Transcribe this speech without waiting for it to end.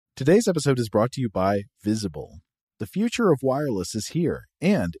Today's episode is brought to you by Visible. The future of wireless is here,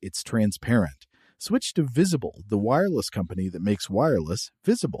 and it's transparent. Switch to Visible, the wireless company that makes wireless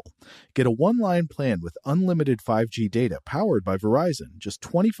visible. Get a one-line plan with unlimited 5G data powered by Verizon, just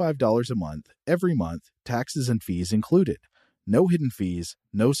 $25 a month, every month, taxes and fees included. No hidden fees,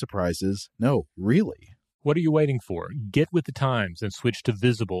 no surprises, no, really. What are you waiting for? Get with the times and switch to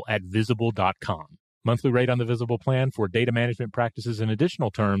Visible at Visible.com. Monthly rate on the Visible plan for data management practices and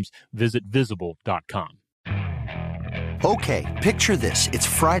additional terms, visit Visible.com. Okay, picture this. It's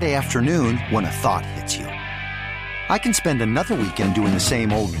Friday afternoon when a thought hits you. I can spend another weekend doing the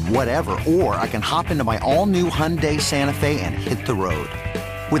same old whatever, or I can hop into my all-new Hyundai Santa Fe and hit the road.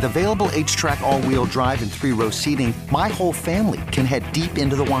 With available H-Track all-wheel drive and 3-row seating, my whole family can head deep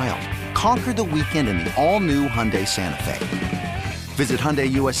into the wild. Conquer the weekend in the all-new Hyundai Santa Fe. Visit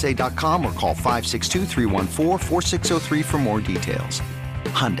HyundaiUSA.com or call 562-314-4603 for more details.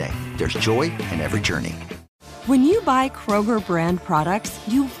 Hyundai, there's joy in every journey. When you buy Kroger brand products,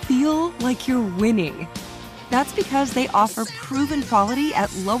 you feel like you're winning. That's because they offer proven quality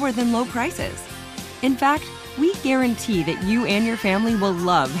at lower than low prices. In fact, we guarantee that you and your family will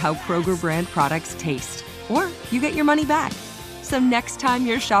love how Kroger brand products taste, or you get your money back. So next time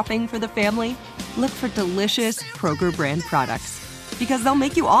you're shopping for the family, look for delicious Kroger brand products, because they'll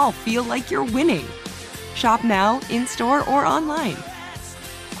make you all feel like you're winning. Shop now, in-store, or online.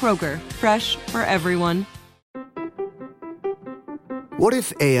 Kroger, fresh for everyone. What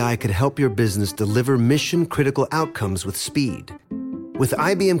if AI could help your business deliver mission-critical outcomes with speed? With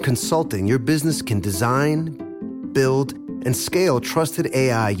IBM Consulting, your business can design, build, and scale trusted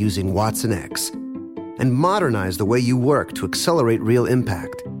AI using watsonx, and modernize the way you work to accelerate real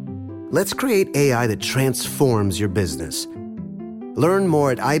impact. Let's create AI that transforms your business. Learn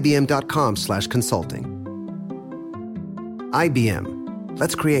more at ibm.com/consulting. IBM.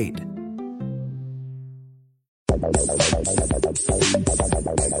 Let's create.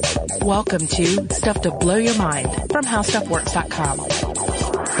 Welcome to Stuff to Blow Your Mind from HowStuffWorks.com.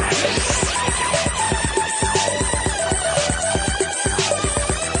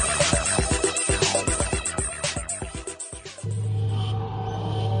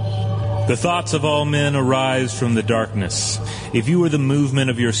 The thoughts of all men arise from the darkness. If you are the movement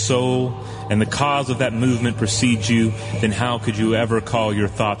of your soul, and the cause of that movement precedes you, then how could you ever call your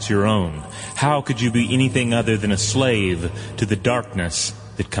thoughts your own? How could you be anything other than a slave to the darkness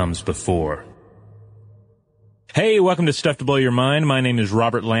that comes before? Hey, welcome to Stuff to Blow Your Mind. My name is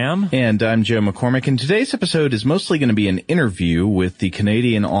Robert Lamb. And I'm Joe McCormick, and today's episode is mostly going to be an interview with the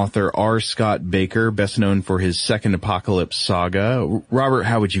Canadian author R. Scott Baker, best known for his Second Apocalypse saga. Robert,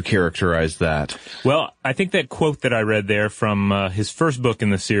 how would you characterize that? Well, I think that quote that I read there from his first book in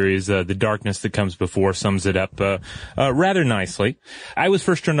the series, The Darkness That Comes Before, sums it up rather nicely. I was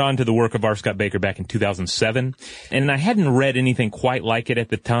first turned on to the work of R. Scott Baker back in 2007, and I hadn't read anything quite like it at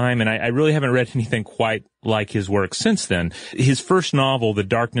the time, and I really haven't read anything quite like his work since then. His first novel, The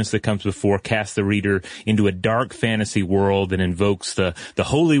Darkness That Comes Before, casts the reader into a dark fantasy world that invokes the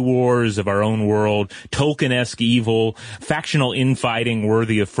holy wars of our own world, Tolkien-esque evil, factional infighting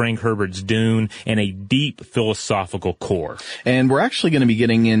worthy of Frank Herbert's Dune, and a deep philosophical core. And we're actually going to be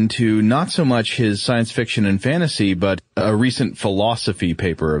getting into not so much his science fiction and fantasy, but a recent philosophy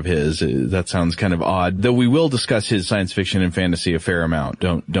paper of his. That sounds kind of odd, though we will discuss his science fiction and fantasy a fair amount.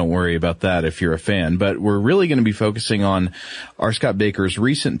 Don't worry about that if you're a fan. But we're really going to be focusing on R. Scott Baker's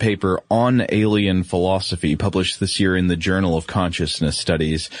recent paper on alien philosophy, published this year in the Journal of Consciousness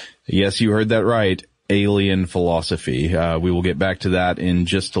Studies. Yes, you heard that right. Alien philosophy. We will get back to that in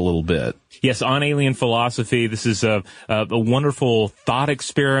just a little bit. Yes, on alien philosophy. This is a wonderful thought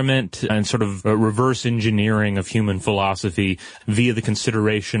experiment and sort of a reverse engineering of human philosophy via the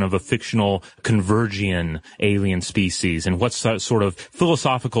consideration of a fictional convergian alien species and what sort of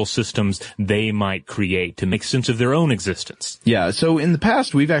philosophical systems they might create to make sense of their own existence. Yeah, so in the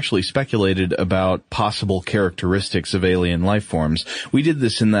past, we've actually speculated about possible characteristics of alien life forms. We did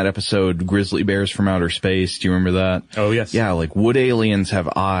this in that episode, Grizzly Bears from Outer Space. Do you remember that? Oh, yes. Yeah, like, would aliens have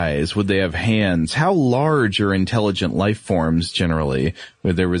eyes? Would they have hands? How large are intelligent life forms generally?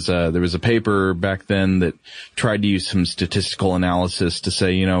 There was a paper back then that tried to use some statistical analysis to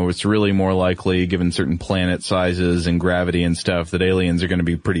say, it's really more likely, given certain planet sizes and gravity and stuff, that aliens are going to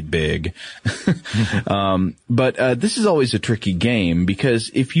be pretty big. But this is always a tricky game,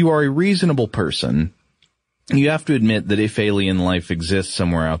 because if you are a reasonable person, you have to admit that if alien life exists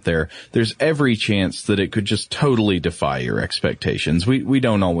somewhere out there, there's every chance that it could just totally defy your expectations. We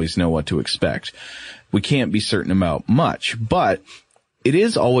don't always know what to expect. We can't be certain about much, but it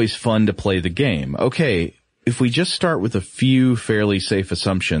is always fun to play the game. Okay, if we just start with a few fairly safe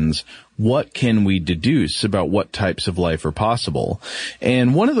assumptions, what can we deduce about what types of life are possible?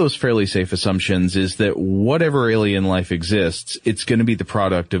 And one of those fairly safe assumptions is that whatever alien life exists, it's going to be the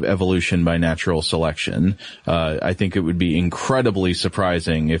product of evolution by natural selection. I think it would be incredibly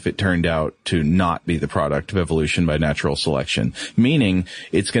surprising if it turned out to not be the product of evolution by natural selection, meaning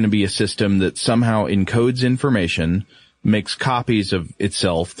it's going to be a system that somehow encodes information, makes copies of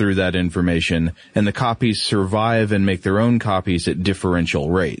itself through that information, and the copies survive and make their own copies at differential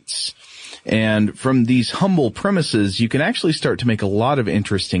rates. And from these humble premises, you can actually start to make a lot of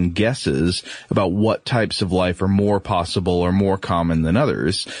interesting guesses about what types of life are more possible or more common than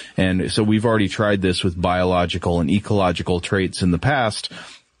others. And so we've already tried this with biological and ecological traits in the past.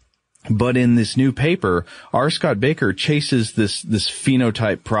 But in this new paper, R. Scott Baker chases this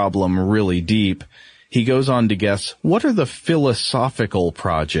phenotype problem really deep. He goes on to guess, what are the philosophical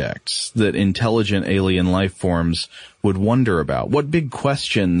projects that intelligent alien life forms would wonder about? What big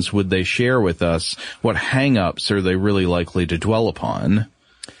questions would they share with us? What hang-ups are they really likely to dwell upon?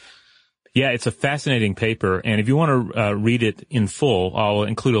 Yeah, it's a fascinating paper, and if you want to read it in full, I'll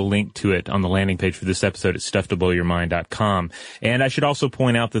include a link to it on the landing page for this episode at stufftoblowyourmind.com. And I should also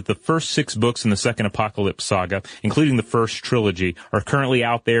point out that the first 6 books in the Second Apocalypse saga, including the first trilogy, are currently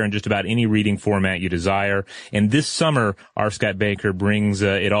out there in just about any reading format you desire. And this summer, R. Scott Baker brings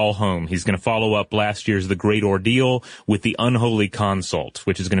it all home. He's going to follow up last year's The Great Ordeal with The Unholy Consult,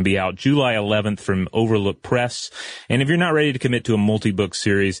 which is going to be out July 11th from Overlook Press. And if you're not ready to commit to a multi-book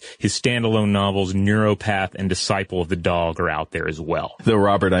series, his standalone novels Neuropath and Disciple of the Dog are out there as well. Though,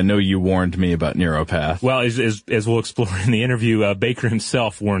 Robert, I know you warned me about Neuropath. Well, as we'll explore in the interview, Baker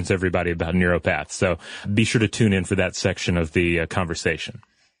himself warns everybody about Neuropath, so be sure to tune in for that section of the conversation.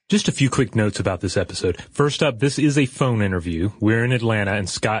 Just a few quick notes about this episode. First up, this is a phone interview. We're in Atlanta, and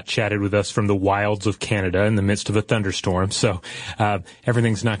Scott chatted with us from the wilds of Canada in the midst of a thunderstorm, so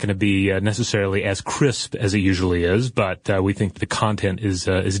everything's not going to be necessarily as crisp as it usually is, but we think the content is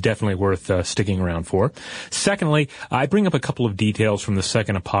definitely worth sticking around for. Secondly, I bring up a couple of details from the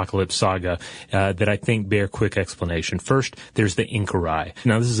Second Apocalypse saga that I think bear quick explanation. First, there's the Inkarai.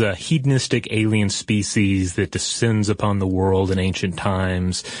 Now, this is a hedonistic alien species that descends upon the world in ancient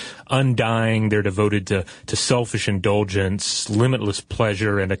times. Undying, they're devoted to selfish indulgence, limitless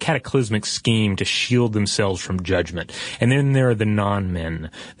pleasure, and a cataclysmic scheme to shield themselves from judgment. And then there are the non-men.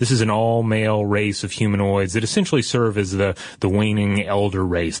 This is an all-male race of humanoids that essentially serve as the waning elder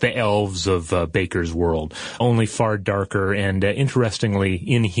race, the elves of Baker's world, only far darker and, interestingly,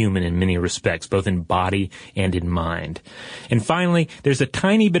 inhuman in many respects, both in body and in mind. And finally, there's a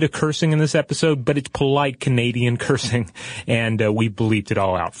tiny bit of cursing in this episode, but it's polite Canadian cursing, and we bleeped it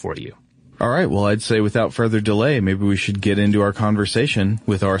all out for you. All right, well, I'd say without further delay, maybe we should get into our conversation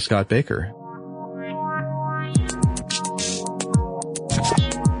with R. Scott Baker.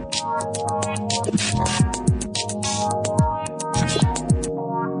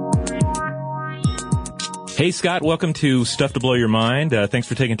 Hey, Scott, welcome to Stuff to Blow Your Mind. Thanks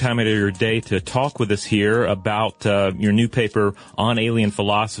for taking time out of your day to talk with us here about your new paper on alien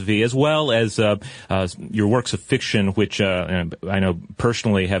philosophy, as well as your works of fiction, which I know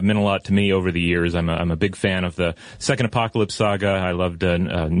personally have meant a lot to me over the years. I'm a big fan of the Second Apocalypse saga. I loved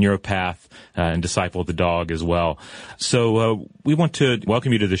Neuropath and Disciple of the Dog as well. So we want to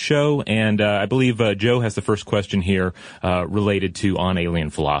welcome you to the show, and I believe Joe has the first question here related to on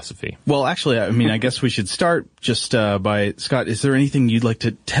alien philosophy. Well, actually, I mean, I guess we should start just by, Scott, is there anything you'd like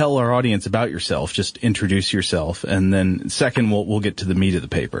to tell our audience about yourself? Just introduce yourself, and then second, we'll get to the meat of the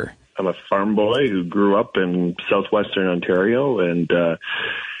paper. I'm a farm boy who grew up in southwestern Ontario and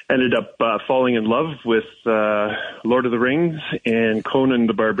ended up falling in love with Lord of the Rings and Conan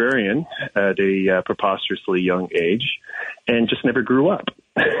the Barbarian at a preposterously young age, and just never grew up.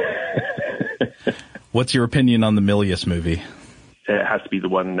 What's your opinion on the Milius movie? It has to be the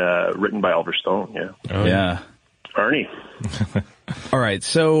one written by Oliver Stone, yeah. Oh, yeah. Arnie. All right,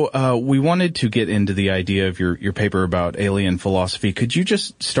 so we wanted to get into the idea of your paper about alien philosophy. Could you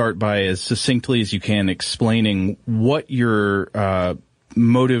just start by, as succinctly as you can, explaining what your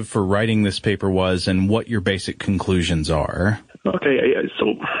motive for writing this paper was and what your basic conclusions are? Okay,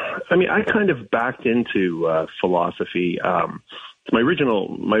 so, I mean, I kind of backed into philosophy. My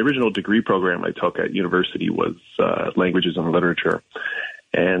original degree program I took at university was languages and literature,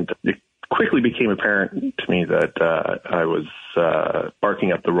 and it quickly became apparent to me that I was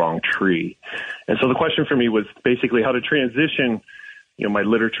barking up the wrong tree. And so the question for me was basically how to transition, my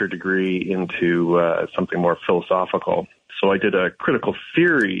literature degree into something more philosophical. So I did a critical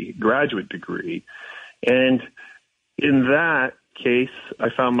theory graduate degree, and in that case, I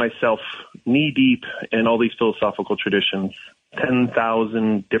found myself knee-deep in all these philosophical traditions,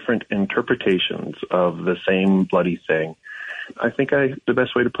 10,000 different interpretations of the same bloody thing. I think the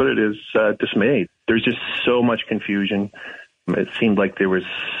best way to put it is dismayed. There's just so much confusion. It seemed like there was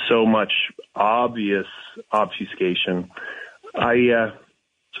so much obvious obfuscation. I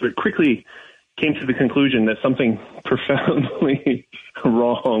sort of quickly came to the conclusion that something profoundly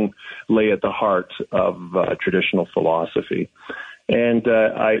wrong lay at the heart of traditional philosophy. And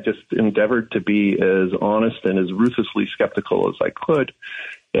I just endeavored to be as honest and as ruthlessly skeptical as I could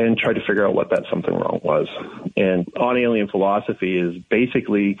and try to figure out what that something wrong was. And On Alien Philosophy is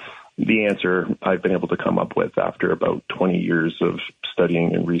basically the answer I've been able to come up with after about 20 years of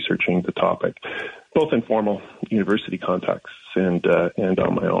studying and researching the topic, both in formal university contexts and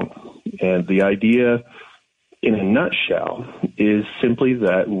on my own. And the idea, in a nutshell, is simply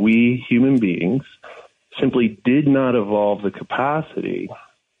that we human beings simply did not evolve the capacity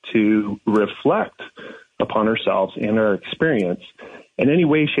to reflect upon ourselves and our experience in any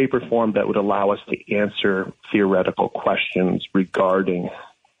way, shape, or form that would allow us to answer theoretical questions regarding,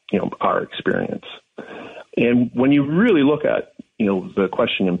 our experience. And when you really look at, the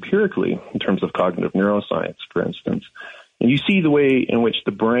question empirically in terms of cognitive neuroscience, for instance, and you see the way in which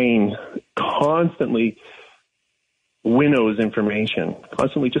the brain constantly winnows information,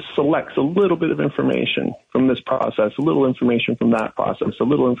 constantly just selects a little bit of information from this process, a little information from that process, a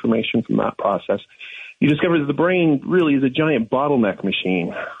little information from that process, you discover that the brain really is a giant bottleneck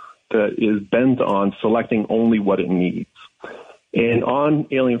machine that is bent on selecting only what it needs. And On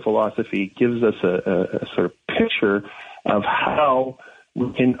Alien Philosophy gives us a sort of picture of how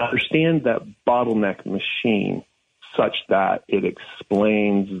we can understand that bottleneck machine such that it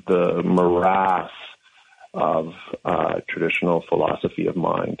explains the morass of traditional philosophy of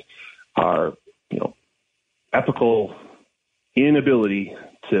mind, our epical inability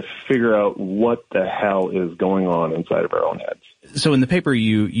to figure out what the hell is going on inside of our own heads. So in the paper,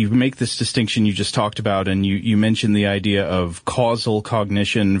 you make this distinction you just talked about, and you mentioned the idea of causal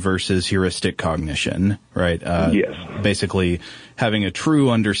cognition versus heuristic cognition, right? Yes. Basically having a true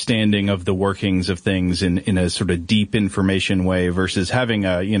understanding of the workings of things in a sort of deep information way versus having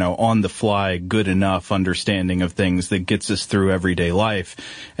a, on the fly, good enough understanding of things that gets us through everyday life,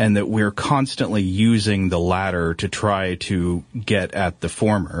 and that we're constantly using the latter to try to get at the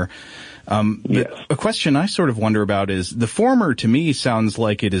former. Yes. A question I sort of wonder about is the former, to me, sounds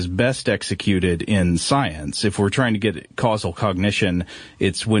like it is best executed in science. If we're trying to get causal cognition,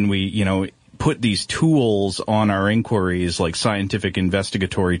 it's when we, put these tools on our inquiries, like scientific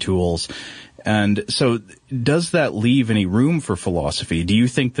investigatory tools. And so does that leave any room for philosophy? Do you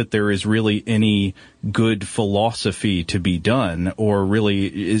think that there is really any good philosophy to be done, or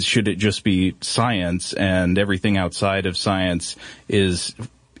really should it just be science and everything outside of science is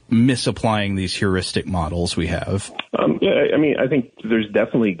misapplying these heuristic models we have? I think there's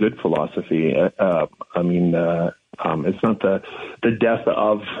definitely good philosophy. It's not the death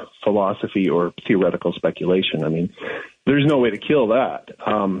of philosophy or theoretical speculation. There's no way to kill that.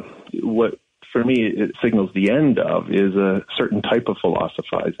 What, for me, it signals the end of is a certain type of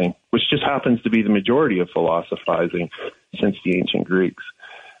philosophizing, which just happens to be the majority of philosophizing since the ancient Greeks,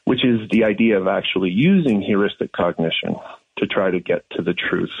 which is the idea of actually using heuristic cognition to try to get to the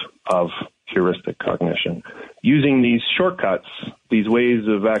truth of heuristic cognition, using these shortcuts, these ways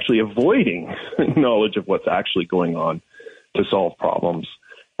of actually avoiding knowledge of what's actually going on to solve problems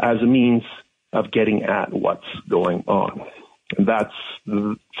as a means of getting at what's going on. And that's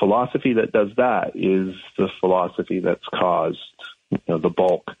the philosophy that does that is the philosophy that's caused the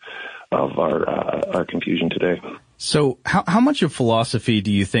bulk of our confusion today. So how much of philosophy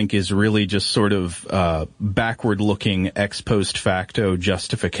do you think is really just sort of backward-looking ex post facto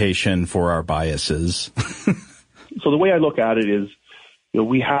justification for our biases? So the way I look at it is,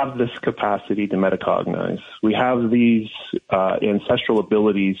 we have this capacity to metacognize. We have these ancestral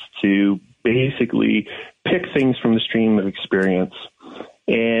abilities to basically pick things from the stream of experience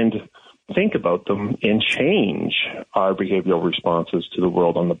and think about them and change our behavioral responses to the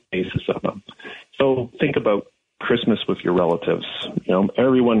world on the basis of them. So think about Christmas with your relatives.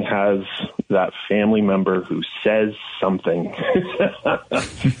 Everyone has that family member who says something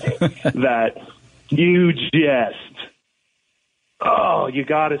that you just, you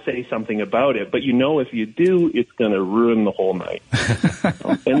got to say something about it. But if you do, it's going to ruin the whole night.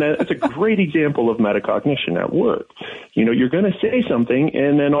 And that's a great example of metacognition at work. You're going to say something,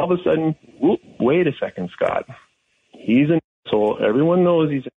 and then all of a sudden, wait a second, Scott. He's an asshole. Everyone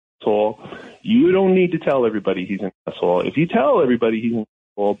knows he's an asshole. You don't need to tell everybody he's an asshole. If you tell everybody he's an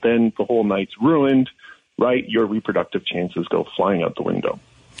asshole, then the whole night's ruined. right, your reproductive chances go flying out the window.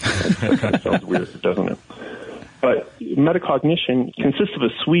 That kind of sounds weird, doesn't it? But metacognition consists of a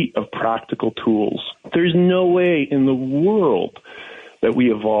suite of practical tools. There's no way in the world that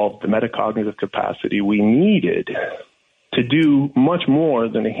we evolved the metacognitive capacity we needed to do much more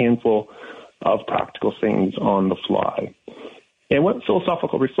than a handful of practical things on the fly. And what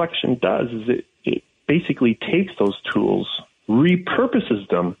philosophical reflection does is it basically takes those tools, repurposes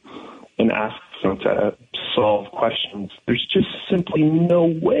them, and asks them to solve questions there's just simply no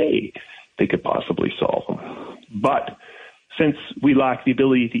way they could possibly solve them. But since we lack the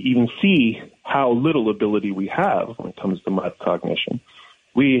ability to even see how little ability we have when it comes to metacognition,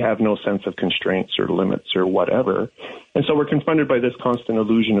 we have no sense of constraints or limits or whatever. And so we're confronted by this constant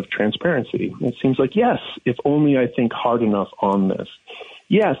illusion of transparency. It seems like, yes, if only I think hard enough on this.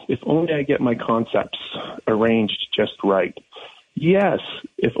 Yes, if only I get my concepts arranged just right. Yes,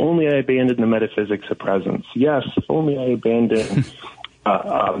 if only I abandon the metaphysics of presence. Yes, if only I abandon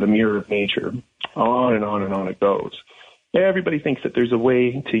the mirror of nature. On and on and on it goes. Everybody thinks that there's a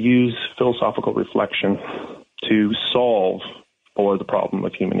way to use philosophical reflection to solve for the problem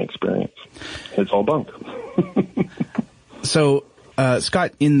of human experience. It's all bunk. So,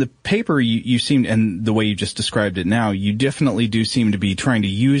 Scott, in the paper, you seemed, and the way you just described it now, you definitely do seem to be trying to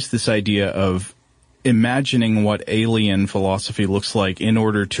use this idea of imagining what alien philosophy looks like in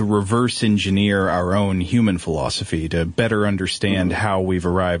order to reverse engineer our own human philosophy, to better understand how we've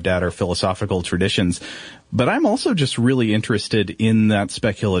arrived at our philosophical traditions. But I'm also just really interested in that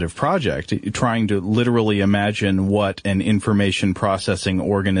speculative project, trying to literally imagine what an information processing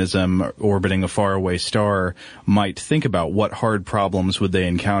organism orbiting a faraway star might think about. What hard problems would they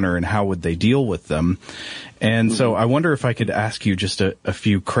encounter and how would they deal with them? And so I wonder if I could ask you just a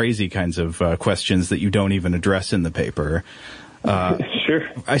few crazy kinds of questions that you don't even address in the paper. Sure.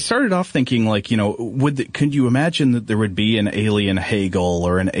 I started off thinking, like, could you imagine that there would be an alien Hegel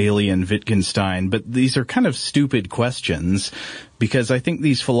or an alien Wittgenstein? But these are kind of stupid questions, because I think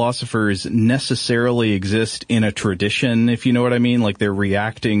these philosophers necessarily exist in a tradition, if you know what I mean. Like, they're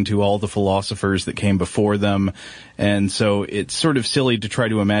reacting to all the philosophers that came before them. And so it's sort of silly to try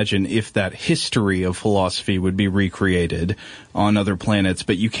to imagine if that history of philosophy would be recreated on other planets.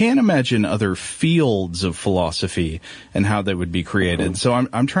 But you can imagine other fields of philosophy and how they would be created. So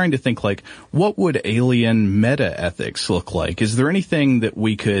I'm trying to think, like, what would alien meta-ethics look like? Is there anything that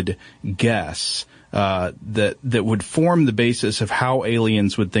we could guess that would form the basis of how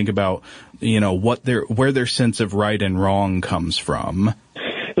aliens would think about, where their sense of right and wrong comes from?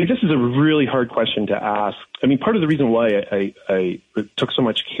 This is a really hard question to ask. I mean, part of the reason why I took so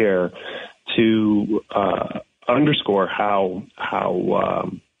much care to underscore how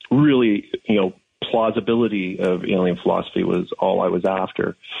really, plausibility of alien philosophy was all I was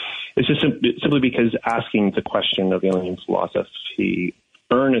after. It's just simply because asking the question of alien philosophy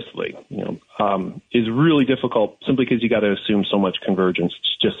earnestly, is really difficult, simply because you got to assume so much convergence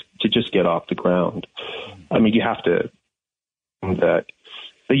to just get off the ground. I mean, you have to that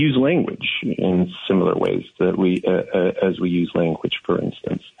they use language in similar ways that we as we use language, for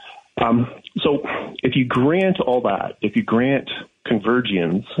instance. So if you grant all that, if you grant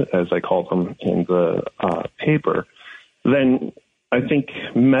convergience, as I call them in the paper, then I think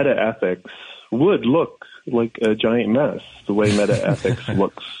meta-ethics would look like a giant mess, the way meta-ethics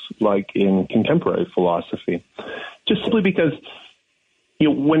looks like in contemporary philosophy. Just simply because,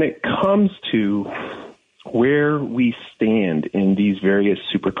 when it comes to where we stand in these various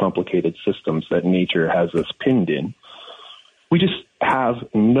super complicated systems that nature has us pinned in, we just have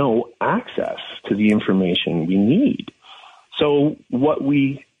no access to the information we need. So what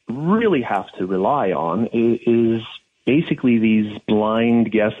we really have to rely on is basically these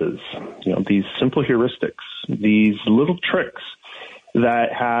blind guesses, these simple heuristics, these little tricks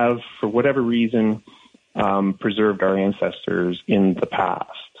that have, for whatever reason, preserved our ancestors in the past.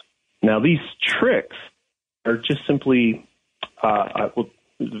 Now, these tricks are just simply,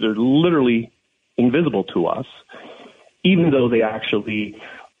 they're literally invisible to us, even though they actually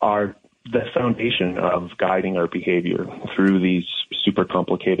are the foundation of guiding our behavior through these super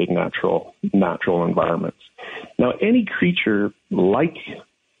complicated natural environments. Now, any creature like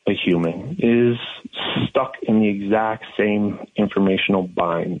a human is stuck in the exact same informational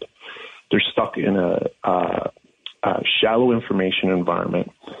bind. They're stuck in a shallow information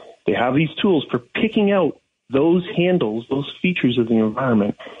environment. They have these tools for picking out those handles, those features of the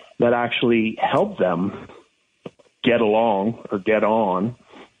environment that actually help them get along or get on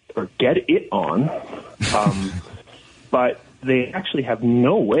or get it on. But they actually have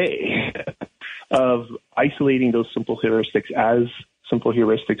no way of isolating those simple heuristics as simple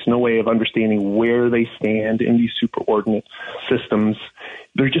heuristics, no way of understanding where they stand in these superordinate systems.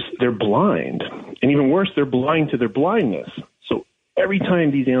 They're blind. And even worse, they're blind to their blindness. So every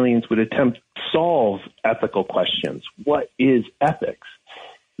time these aliens would attempt to solve ethical questions, what is ethics?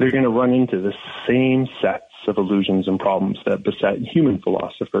 They're going to run into the same sets of illusions and problems that beset human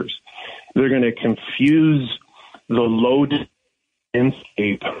philosophers. They're going to confuse the loaded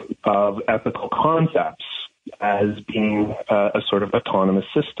landscape of ethical concepts as being a sort of autonomous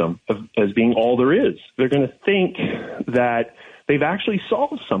system, as being all there is. They're going to think that they've actually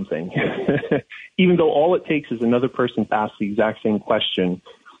solved something, even though all it takes is another person to ask the exact same question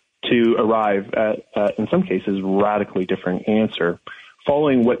to arrive at, in some cases, radically different answer,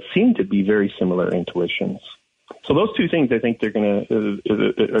 following what seem to be very similar intuitions. So those two things, I think, are going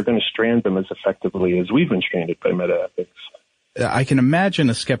to strand them as effectively as we've been stranded by metaethics. I can imagine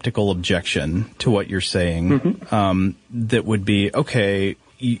a skeptical objection to what you're saying, that would be, okay,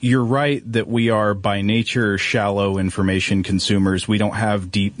 you're right that we are by nature shallow information consumers. We don't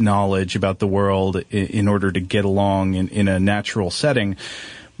have deep knowledge about the world in order to get along in a natural setting.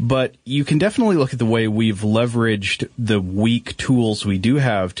 But you can definitely look at the way we've leveraged the weak tools we do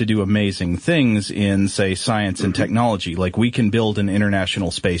have to do amazing things in, say, science and technology. Like, we can build an international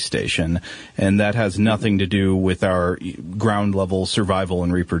space station, and that has nothing to do with our ground-level survival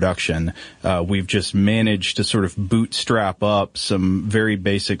and reproduction. We've just managed to sort of bootstrap up some very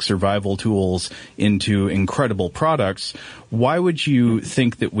basic survival tools into incredible products. Why would you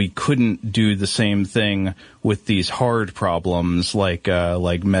think that we couldn't do the same thing with these hard problems like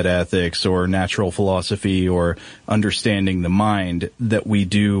metaethics or natural philosophy or understanding the mind that we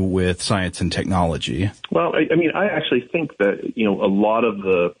do with science and technology? Well, I mean, I actually think that, a lot of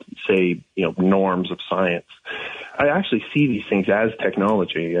the, say, norms of science, I actually see these things as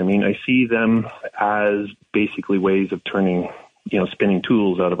technology. I mean, I see them as basically ways of turning, spinning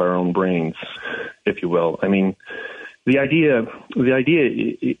tools out of our own brains, if you will. I mean, the idea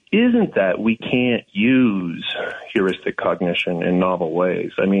isn't that we can't use heuristic cognition in novel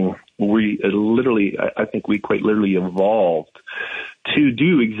ways. I mean, I think we quite literally evolved to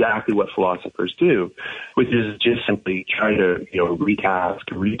do exactly what philosophers do, which is just simply try to, recast,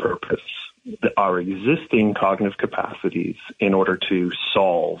 repurpose our existing cognitive capacities in order to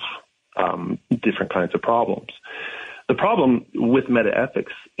solve different kinds of problems. The problem with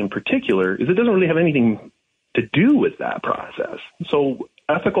metaethics in particular is it doesn't really have anything to do with that process. So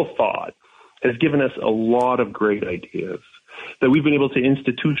ethical thought has given us a lot of great ideas that we've been able to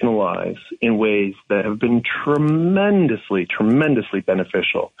institutionalize in ways that have been tremendously, tremendously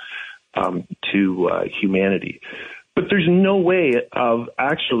beneficial to humanity. But there's no way of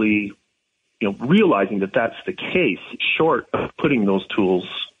actually, realizing that that's the case short of putting those tools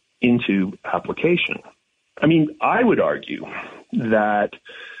into application. I mean, I would argue that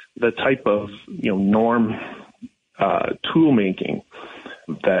the type of, norm tool making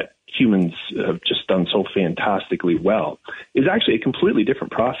that humans have just done so fantastically well is actually a completely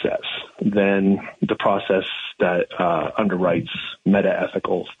different process than the process that underwrites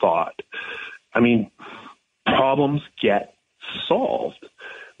metaethical thought. I mean, problems get solved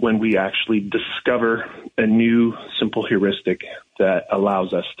when we actually discover a new simple heuristic that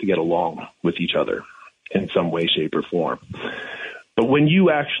allows us to get along with each other in some way, shape, or form. But when you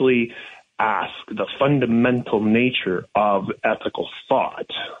actually ask the fundamental nature of ethical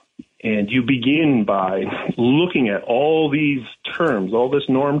thought, and you begin by looking at all these terms, all this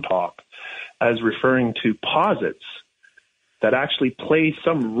norm talk, as referring to posits that actually play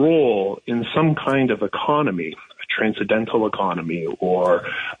some role in some kind of economy, a transcendental economy, or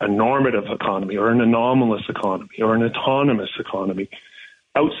a normative economy, or an anomalous economy, or an autonomous economy,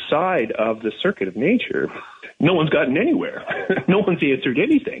 outside of the circuit of nature, no one's gotten anywhere. No one's answered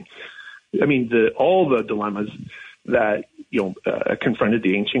anything. I mean, all the dilemmas that confronted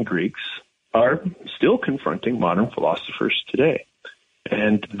the ancient Greeks are still confronting modern philosophers today,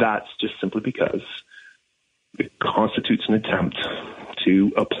 and that's just simply because it constitutes an attempt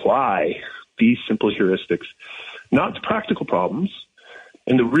to apply these simple heuristics not to practical problems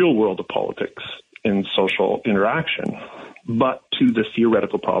in the real world of politics and social interaction, but to the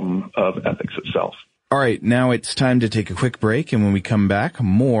theoretical problem of ethics itself. All right, now it's time to take a quick break, and when we come back,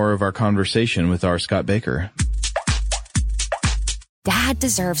 more of our conversation with R. Scott Baker. Dad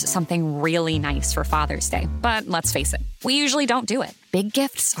deserves something really nice for Father's Day, but let's face it, we usually don't do it. Big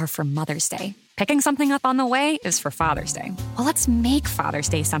gifts are for Mother's Day. Picking something up on the way is for Father's Day. Well, let's make Father's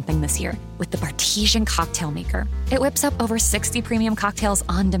Day something this year with the Bartesian Cocktail Maker. It whips up over 60 premium cocktails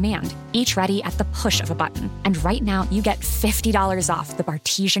on demand, each ready at the push of a button. And right now, you get $50 off the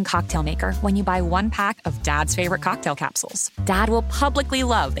Bartesian Cocktail Maker when you buy one pack of Dad's favorite cocktail capsules. Dad will publicly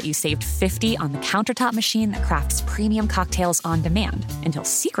love that you saved $50 on the countertop machine that crafts premium cocktails on demand. And he'll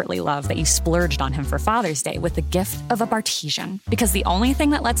secretly love that you splurged on him for Father's Day with the gift of a Bartesian. Because the only thing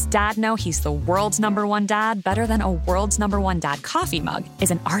that lets Dad know he's the world's #1 dad better than a world's #1 dad coffee mug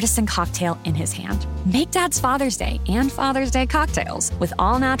is an artisan cocktail in his hand. Make Dad's Father's Day and Father's Day cocktails with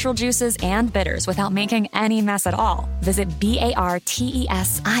all natural juices and bitters without making any mess at all. Visit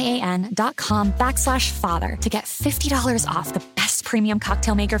BARTESIAN.com/father to get $50 off the best premium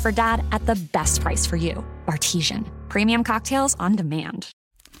cocktail maker for Dad at the best price for you. Bartesian. Premium cocktails on demand.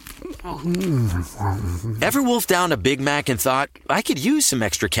 Ever wolfed down a Big Mac and thought, I could use some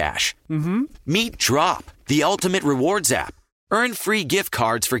extra cash? Mm-hmm. Meet Drop, the ultimate rewards app. Earn free gift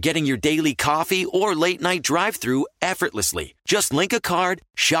cards for getting your daily coffee or late night drive-thru effortlessly. Just link a card,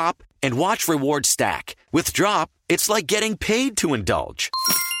 shop, and watch rewards stack. With Drop, it's like getting paid to indulge.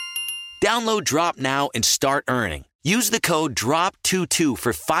 Download Drop now and start earning. Use the code DROP22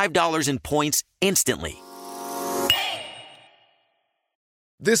 for $5 in points instantly.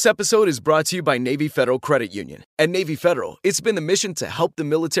 This episode is brought to you by Navy Federal Credit Union. At Navy Federal, it's been the mission to help the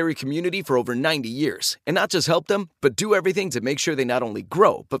military community for over 90 years. And not just help them, but do everything to make sure they not only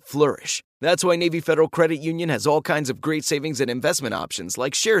grow, but flourish. That's why Navy Federal Credit Union has all kinds of great savings and investment options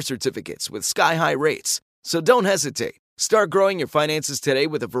like share certificates with sky-high rates. So don't hesitate. Start growing your finances today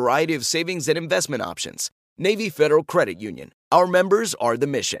with a variety of savings and investment options. Navy Federal Credit Union. Our members are the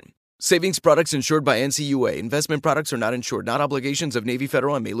mission. Savings products insured by NCUA. Investment products are not insured, not obligations of Navy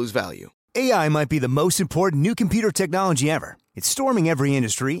Federal and may lose value. AI might be the most important new computer technology ever. It's storming every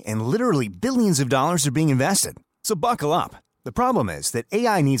industry, and literally billions of dollars are being invested. So buckle up. The problem is that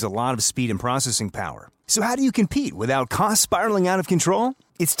AI needs a lot of speed and processing power. So how do you compete without costs spiraling out of control?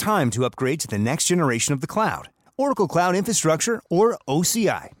 It's time to upgrade to the next generation of the cloud. Oracle Cloud Infrastructure, or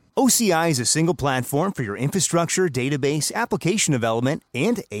OCI. OCI is a single platform for your infrastructure, database, application development,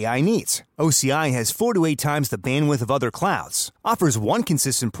 and AI needs. OCI has 4 to 8 times the bandwidth of other clouds, offers one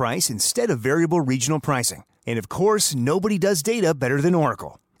consistent price instead of variable regional pricing. And of course, nobody does data better than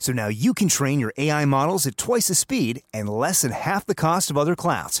Oracle. So now you can train your AI models at twice the speed and less than half the cost of other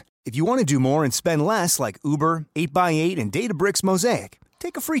clouds. If you want to do more and spend less like Uber, 8x8, and Databricks Mosaic,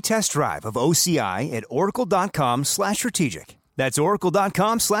 take a free test drive of OCI at oracle.com/strategic. That's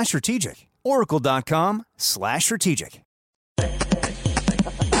oracle.com/strategic. Oracle.com/strategic.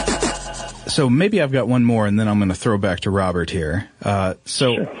 So maybe I've got one more, and then I'm going to throw back to Robert here.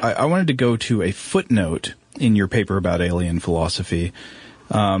 Sure. I wanted to go to a footnote in your paper about alien philosophy.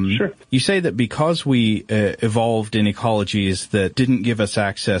 Sure. You say that because we evolved in ecologies that didn't give us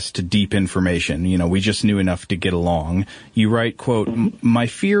access to deep information, we just knew enough to get along. You write, quote, "My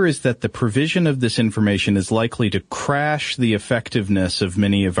fear is that the provision of this information is likely to crash the effectiveness of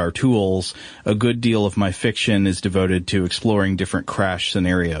many of our tools. A good deal of my fiction is devoted to exploring different crash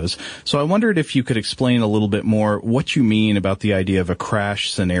scenarios." So I wondered if you could explain a little bit more what you mean about the idea of a crash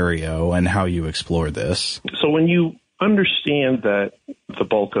scenario and how you explore this. So when you understand that the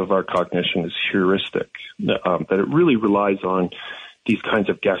bulk of our cognition is heuristic, that it really relies on these kinds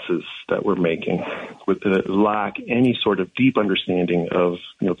of guesses that we're making, with lack any sort of deep understanding of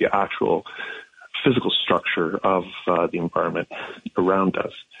the actual physical structure of the environment around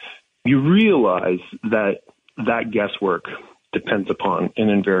us. You realize that guesswork depends upon an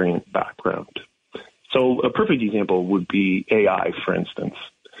invariant background. So a perfect example would be AI, for instance.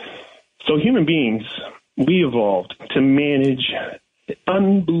 So human beings, we evolved to manage an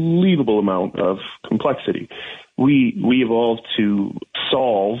unbelievable amount of complexity. We evolved to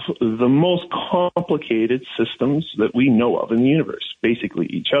solve the most complicated systems that we know of in the universe, basically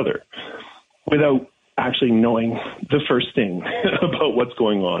each other, without actually knowing the first thing about what's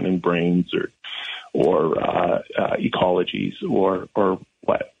going on in brains or ecologies or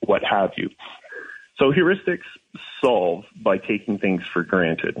what have you. So heuristics solve by taking things for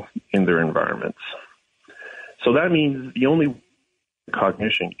granted in their environments. So that means the only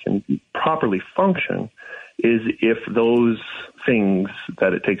cognition can properly function is if those things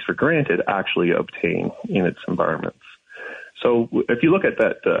that it takes for granted actually obtain in its environments. So if you look at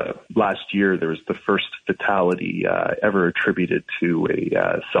that last year, there was the first fatality ever attributed to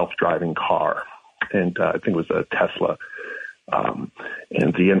a self-driving car, and I think it was a Tesla.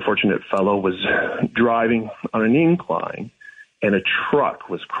 And the unfortunate fellow was driving on an incline, and a truck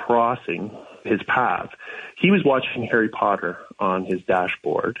was crossing his path. He was watching Harry Potter on his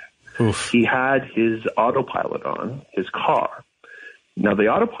dashboard, Oof. He had his autopilot on, his car. Now, the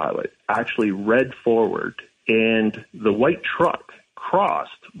autopilot actually read forward, and the white truck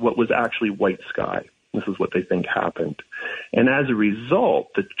crossed what was actually white sky. This is what they think happened. And as a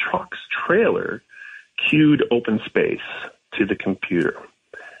result, the truck's trailer cued open space to the computer.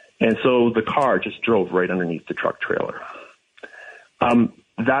 And so the car just drove right underneath the truck trailer.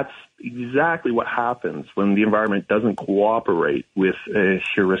 That's exactly what happens when the environment doesn't cooperate with a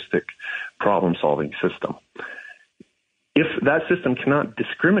heuristic problem-solving system. If that system cannot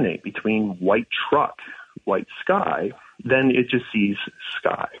discriminate between white truck, white sky, then it just sees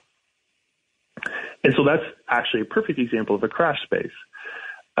sky. And so that's actually a perfect example of a crash space,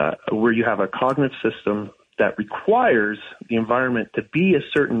 where you have a cognitive system that requires the environment to be a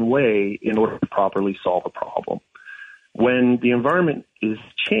certain way in order to properly solve a problem. When the environment is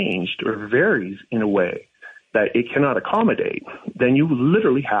changed or varies in a way that it cannot accommodate, then you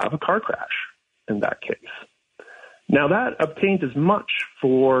literally have a car crash in that case. Now, that obtains as much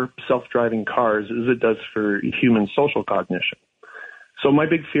for self-driving cars as it does for human social cognition. So my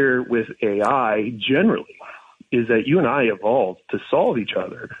big fear with AI generally is that you and I evolved to solve each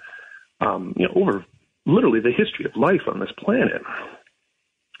other over literally the history of life on this planet.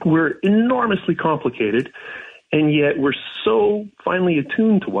 We're enormously complicated, and yet we're so finely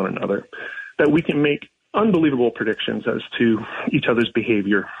attuned to one another that we can make unbelievable predictions as to each other's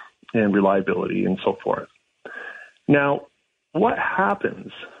behavior and reliability and so forth. Now, what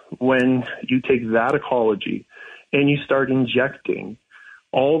happens when you take that ecology and you start injecting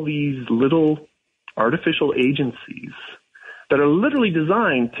all these little artificial agencies that are literally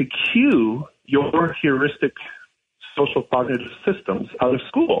designed to cue your heuristic social cognitive systems out of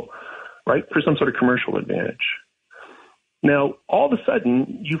school, right, for some sort of commercial advantage? Now, all of a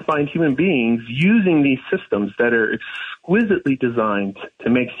sudden, you find human beings using these systems that are exquisitely designed to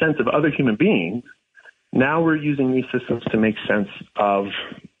make sense of other human beings. Now we're using these systems to make sense of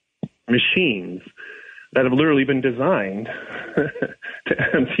machines that have literally been designed to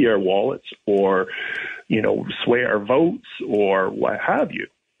empty our wallets or, sway our votes or what have you.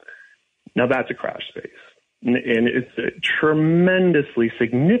 Now that's a crash space. And it's a tremendously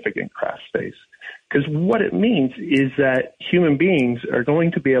significant crash space, because what it means is that human beings are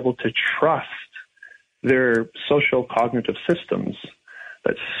going to be able to trust their social cognitive systems,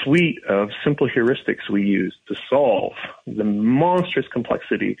 that suite of simple heuristics we use to solve the monstrous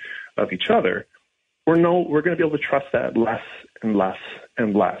complexity of each other. We're going to be able to trust that less and less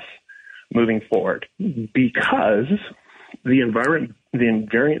and less moving forward, because the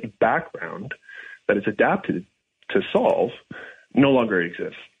invariant background that is adapted to solve no longer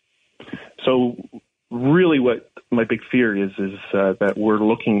exists. So really what my big fear is that we're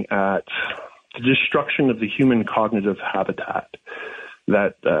looking at the destruction of the human cognitive habitat,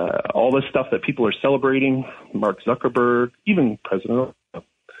 that all this stuff that people are celebrating, Mark Zuckerberg, even President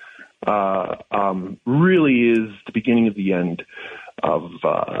really is the beginning of the end of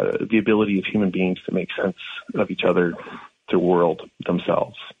the ability of human beings to make sense of each other, the world,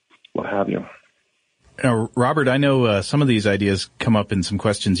 themselves, what have you. Now, Robert, I know some of these ideas come up in some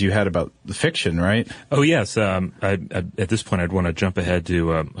questions you had about the fiction, right? Oh, yes. At this point, I'd want to jump ahead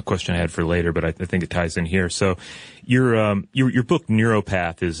to a question I had for later, but I think it ties in here. So your book,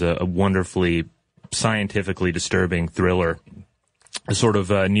 Neuropath, is a wonderfully scientifically disturbing thriller, a sort of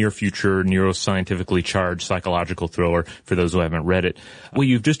near-future, neuroscientifically charged psychological thriller for those who haven't read it. What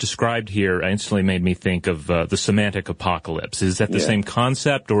you've just described here instantly made me think of the semantic apocalypse. Is that the same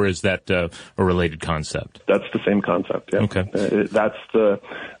concept, or is that a related concept? That's the same concept, yeah. Okay. That's the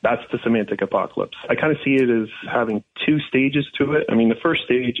semantic apocalypse. I kind of see it as having two stages to it. I mean, the first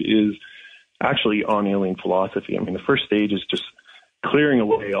stage is actually on alien philosophy. I mean, the first stage is just clearing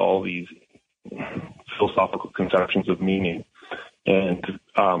away all these philosophical conceptions of meaning and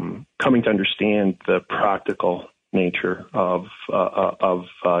coming to understand the practical nature of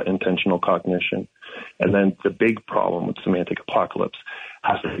intentional cognition. And then the big problem with semantic apocalypse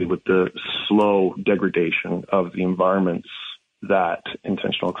has to do with the slow degradation of the environments that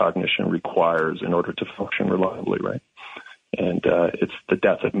intentional cognition requires in order to function reliably, right? And it's the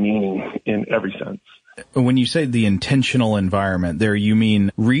death of meaning in every sense. When you say the intentional environment there, you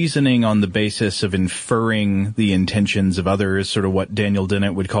mean reasoning on the basis of inferring the intentions of others, sort of what Daniel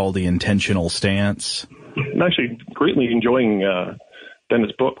Dennett would call the intentional stance? I'm actually greatly enjoying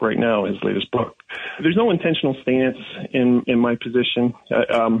Dennett's book right now, his latest book. There's no intentional stance in my position.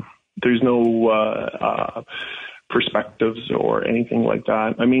 There's no perspectives or anything like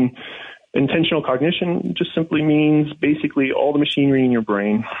that. I mean, intentional cognition just simply means basically all the machinery in your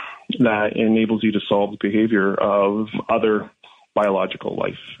brain that enables you to solve the behavior of other biological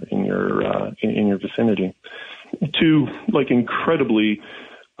life in your vicinity, to like incredibly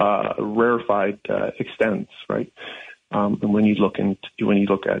rarefied extents, right? And when you look at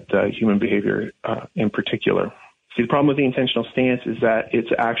human behavior in particular. See, the problem with the intentional stance is that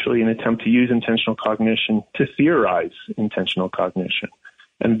it's actually an attempt to use intentional cognition to theorize intentional cognition.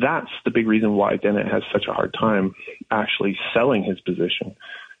 And that's the big reason why Dennett has such a hard time actually selling his position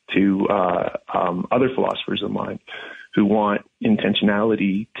to other philosophers of mind who want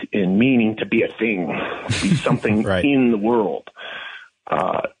intentionality and meaning to be a thing, to be something right. in the world.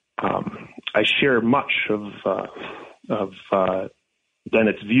 I share much of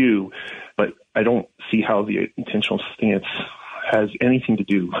Dennett's view, but I don't see how the intentional stance has anything to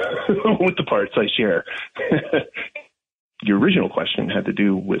do with the parts I share. Your original question had to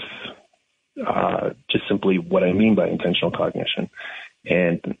do with just simply what I mean by intentional cognition.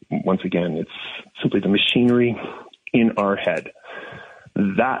 And once again, it's simply the machinery in our head.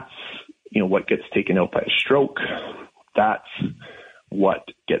 That's, what gets taken out by a stroke. That's what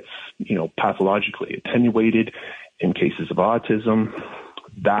gets, pathologically attenuated in cases of autism.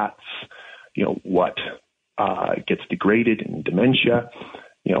 That's, what gets degraded in dementia.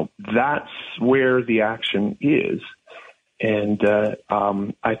 That's where the action is. And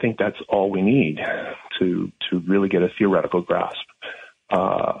I think that's all we need to really get a theoretical grasp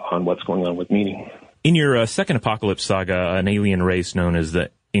on what's going on with meaning. In your second Apocalypse saga, an alien race known as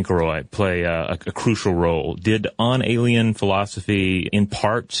the Inkaroi play a crucial role. Did on-alien philosophy in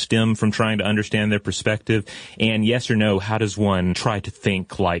part stem from trying to understand their perspective? And yes or no, how does one try to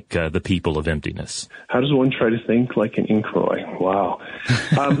think like the people of emptiness? How does one try to think like an Inkaroi? Wow.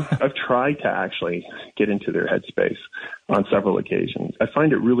 I've tried to actually get into their headspace on several occasions. I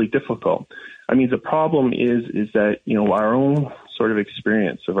find it really difficult. I mean, the problem is that, our own sort of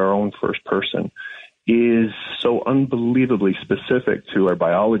experience of our own first person is so unbelievably specific to our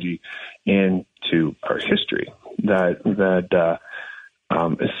biology and to our history that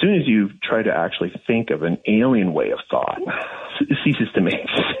as soon as you try to actually think of an alien way of thought, it ceases to make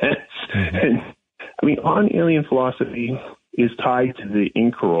sense. Mm-hmm. And I mean, on-alien philosophy is tied to the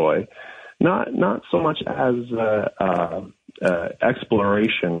Inkaroi, not so much as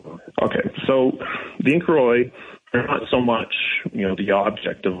exploration. Okay, so the Inkaroi are not so much, the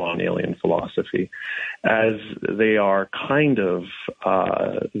object of on-alien philosophy as they are kind of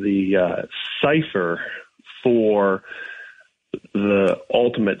the cipher for the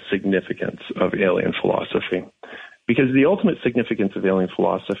ultimate significance of alien philosophy. Because the ultimate significance of alien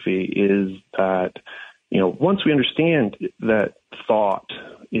philosophy is that, once we understand that thought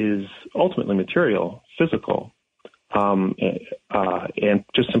is ultimately material, physical, and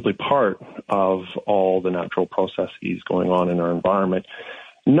just simply part of all the natural processes going on in our environment,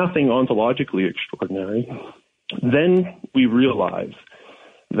 nothing ontologically extraordinary, then we realize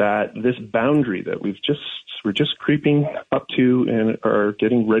that this boundary that we're just creeping up to and are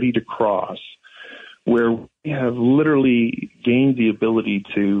getting ready to cross, where we have literally gained the ability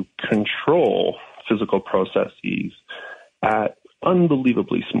to control physical processes at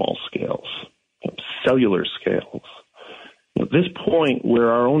unbelievably small scales, cellular scales. At this point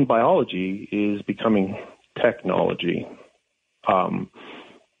where our own biology is becoming technology,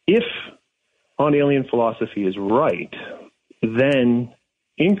 if on-alien philosophy is right, then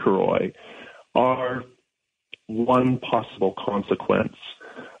Inkaroi are one possible consequence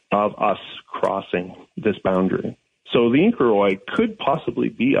of us crossing this boundary. So the Inkaroi could possibly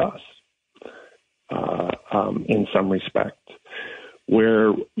be us in some respect,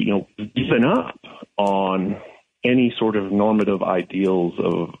 where, we've given up on any sort of normative ideals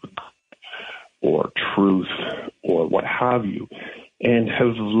of or truth or what have you, and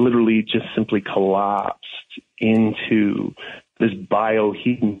have literally just simply collapsed into this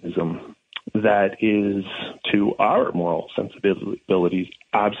biohedonism that is, to our moral sensibilities,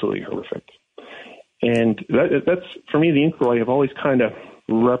 absolutely horrific. And that's, for me, the Inkaroi have always kind of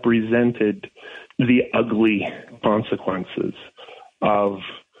represented the ugly consequences of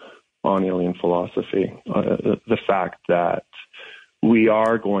on-alien philosophy, the fact that we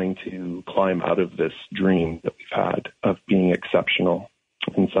are going to climb out of this dream that we've had of being exceptional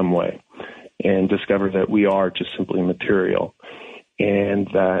in some way and discover that we are just simply material and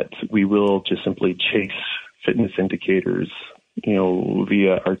that we will just simply chase fitness indicators,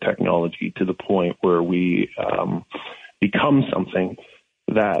 via our technology to the point where we become something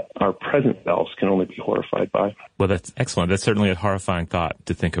that our present selves can only be horrified by. Well, that's excellent. That's certainly a horrifying thought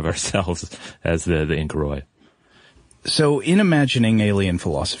to think of ourselves as the Inkaroi. So in imagining alien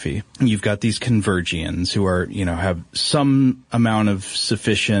philosophy, you've got these Convergians who are, have some amount of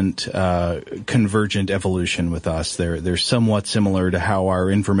sufficient convergent evolution with us. They're somewhat similar to how our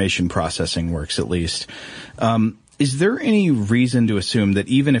information processing works, at least. Is there any reason to assume that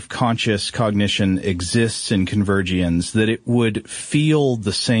even if conscious cognition exists in Convergians, that it would feel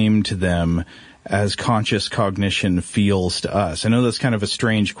the same to them as conscious cognition feels to us? I know that's kind of a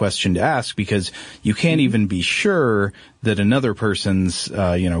strange question to ask because you can't even be sure that another person's,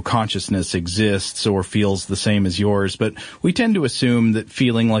 consciousness exists or feels the same as yours. But we tend to assume that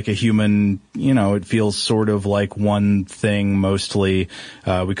feeling like a human, it feels sort of like one thing mostly.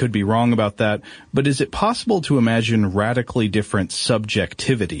 We could be wrong about that. But is it possible to imagine radically different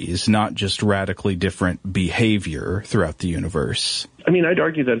subjectivities, not just radically different behavior throughout the universe? I mean, I'd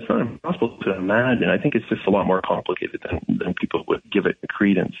argue that it's not impossible to imagine. I think it's just a lot more complicated than people would give it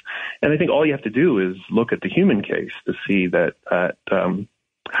credence. And I think all you have to do is look at the human case to see that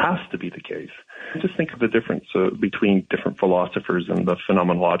has to be the case. Just think of the difference between different philosophers in the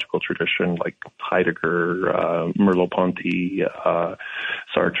phenomenological tradition, like Heidegger, Merleau-Ponty,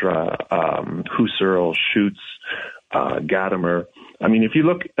 Sartre, Husserl, Schutz, Gadamer. I mean, if you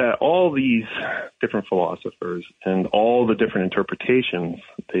look at all these different philosophers and all the different interpretations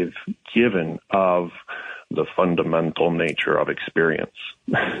they've given of the fundamental nature of experience,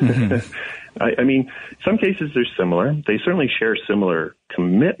 I mean, some cases they're similar. They certainly share similar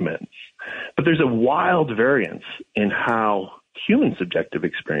commitments, but there's a wild variance in how human subjective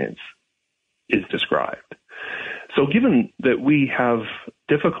experience is described. So given that we have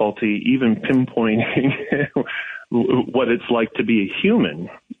difficulty even pinpointing what it's like to be a human,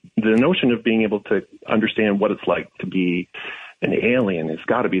 the notion of being able to understand what it's like to be an alien has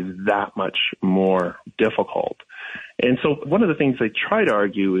got to be that much more difficult. And so one of the things I try to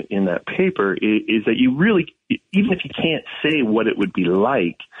argue in that paper is that you really, even if you can't say what it would be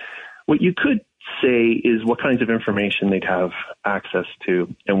like, what you could say is what kinds of information they'd have access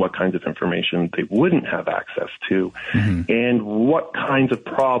to and what kinds of information they wouldn't have access to, and what kinds of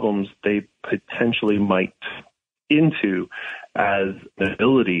problems they potentially might into as the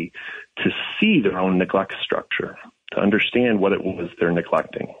ability to see their own neglect structure, to understand what it was they're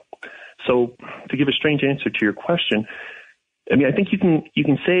neglecting. So to give a strange answer to your question, I mean, I think you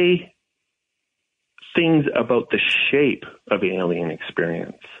can say things about the shape of alien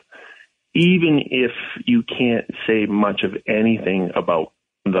experience, even if you can't say much of anything about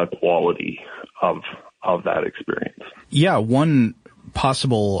the quality of that experience. Yeah, one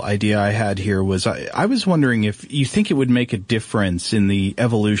possible idea I had here was I was wondering if you think it would make a difference in the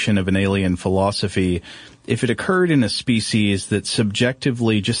evolution of an alien philosophy if it occurred in a species that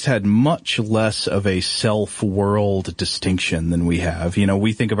subjectively just had much less of a self-world distinction than we have.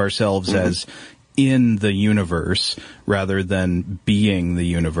 We think of ourselves as in the universe rather than being the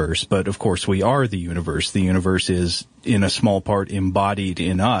universe. But of course we are the universe. The universe is in a small part embodied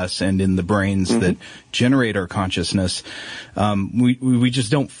in us and in the brains that generate our consciousness. We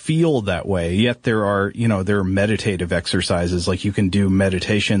just don't feel that way. Yet there are meditative exercises, like you can do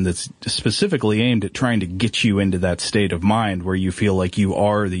meditation that's specifically aimed at trying to get you into that state of mind where you feel like you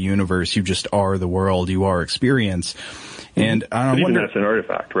are the universe, you just are the world, you are experience. And I wonder, that's an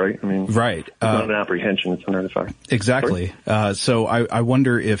artifact, right? I mean, right. It's not an apprehension; it's an artifact. Exactly. So I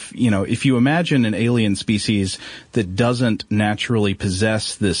wonder if you imagine an alien species that doesn't naturally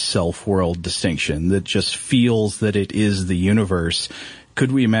possess this self-world distinction, that just feels that it is the universe,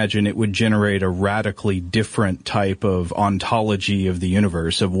 could we imagine it would generate a radically different type of ontology of the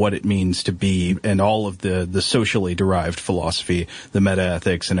universe, of what it means to be, and all of the socially derived philosophy, the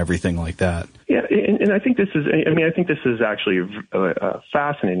metaethics, and everything like that? Yeah, and I think this is actually a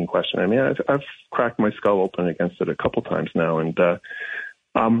fascinating question. I mean, I've cracked my skull open against it a couple times now, and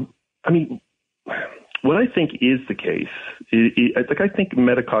I mean, what I think is the case, I think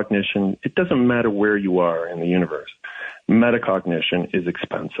metacognition, it doesn't matter where you are in the universe. Metacognition is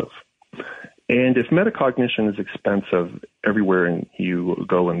expensive. And if metacognition is expensive everywhere you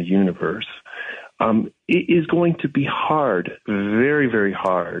go in the universe, it is going to be hard, very, very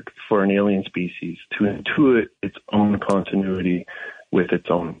hard for an alien species to intuit its own continuity with its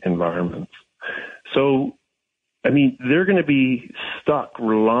own environments. So, I mean, they're going to be stuck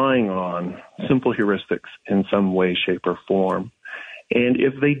relying on simple heuristics in some way, shape, or form. And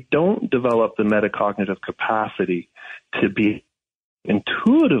if they don't develop the metacognitive capacity to be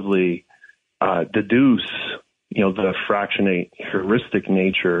intuitively deduce, the fractionate heuristic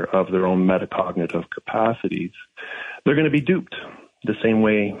nature of their own metacognitive capacities, they're going to be duped the same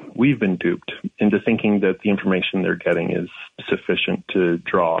way we've been duped into thinking that the information they're getting is sufficient to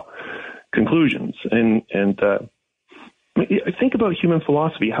draw conclusions. And Think about human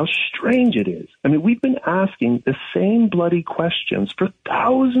philosophy, how strange it is. I mean, we've been asking the same bloody questions for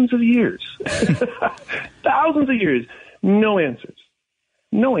thousands of years. Thousands of years. No answers.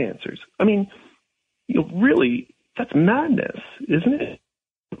 No answers. I mean, really, that's madness, isn't it?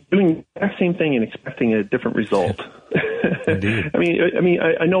 Doing the exact same thing and expecting a different result. Indeed.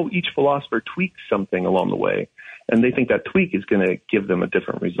 I know each philosopher tweaks something along the way, and they think that tweak is going to give them a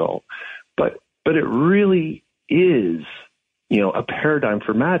different result. But it really is, a paradigm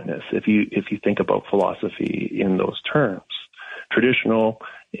for madness if you think about philosophy in those terms. Traditional,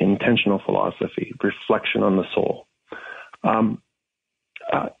 intentional philosophy, reflection on the soul.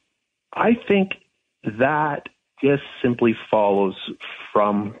 I think that just simply follows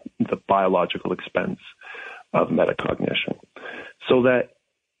from the biological expense of metacognition, so that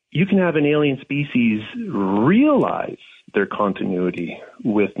you can have an alien species realize their continuity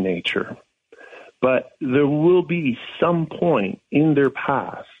with nature, but there will be some point in their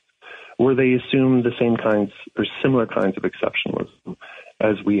past where they assume the same kinds or similar kinds of exceptionalism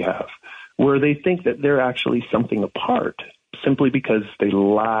as we have, where they think that they're actually something apart simply because they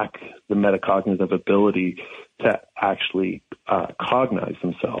lack the metacognitive ability to actually cognize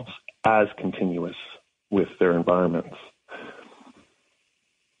themselves as continuous with their environments.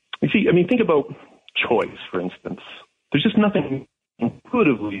 You see, think about choice, for instance. There's just nothing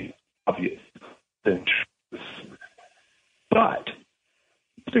intuitively obvious than choice. But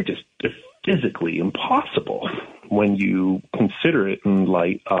they're physically impossible when you consider it in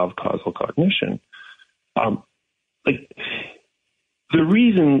light of causal cognition. The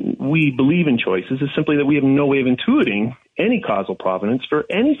reason we believe in choices is simply that we have no way of intuiting any causal provenance for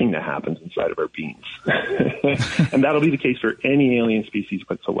anything that happens inside of our beings. And that'll be the case for any alien species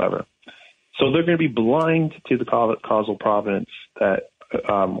whatsoever. So they're going to be blind to the causal provenance that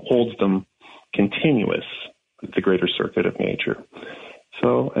holds them continuous with the greater circuit of nature.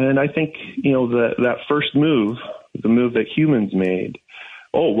 So, and I think, that first move, the move that humans made,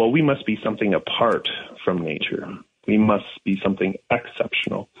 we must be something apart from nature. We must be something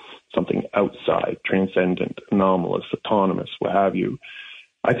exceptional, something outside, transcendent, anomalous, autonomous, what have you.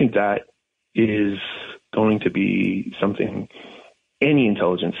 I think that is going to be something any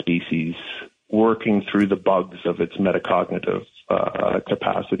intelligent species working through the bugs of its metacognitive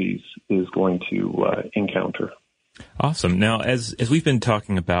capacities is going to encounter. Awesome. Now, as we've been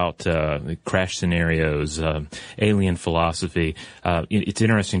talking about crash scenarios, alien philosophy, it's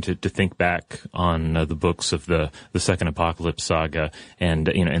interesting to think back on the books of the Second Apocalypse saga,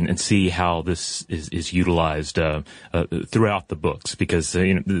 and see how this is utilized throughout the books, because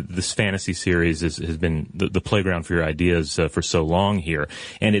this fantasy series has been the playground for your ideas for so long here,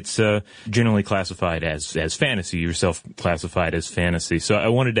 and it's generally classified as fantasy. Yourself classified as fantasy. So I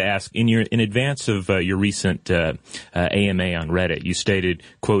wanted to ask, in advance of your recent AMA on Reddit, you stated,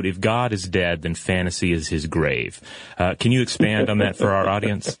 quote, "If God is dead, then fantasy is his grave." Can you expand on that for our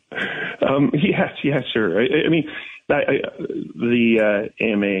audience? Yes, sure. The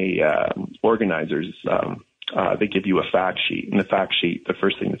AMA organizers, they give you a fact sheet, and the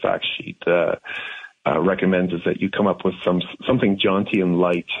first thing the fact sheet recommends is that you come up with something jaunty and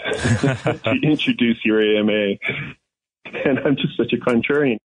light to introduce your AMA. And I'm just such a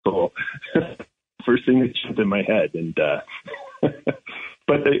contrarian. So first thing that jumped in my head, and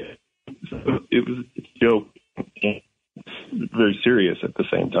but it was a joke, and very serious at the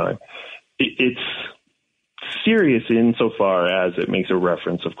same time. It's serious insofar as it makes a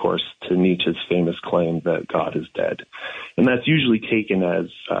reference, of course, to Nietzsche's famous claim that God is dead, and that's usually taken as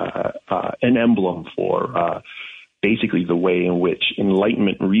an emblem for basically the way in which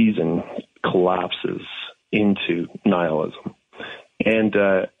Enlightenment reason collapses into nihilism. And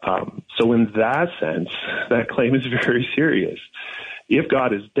so in that sense, that claim is very serious. If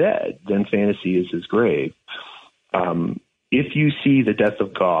God is dead, then fantasy is his grave. If you see the death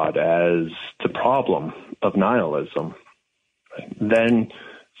of God as the problem of nihilism, then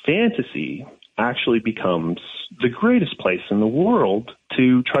fantasy actually becomes the greatest place in the world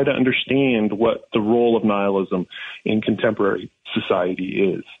to try to understand what the role of nihilism in contemporary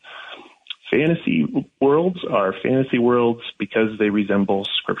society is. Fantasy worlds are fantasy worlds because they resemble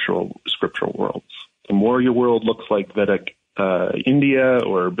scriptural worlds. The more your world looks like Vedic India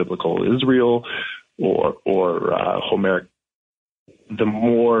or biblical Israel or Homeric, the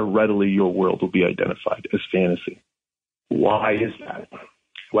more readily your world will be identified as fantasy. Why is that?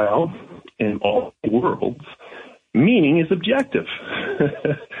 Well, in all worlds, meaning is objective.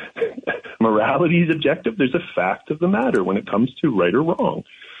 Morality is objective. There's a fact of the matter when it comes to right or wrong.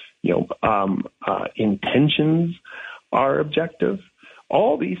 Intentions are objective.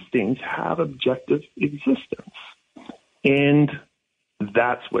 All these things have objective existence. And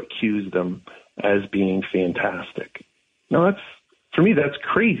that's what cues them as being fantastic. Now, for me, that's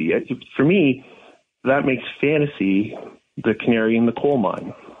crazy. For me, that makes fantasy the canary in the coal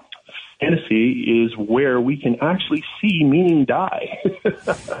mine. Fantasy is where we can actually see meaning die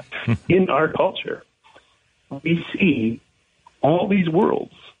in our culture. We see all these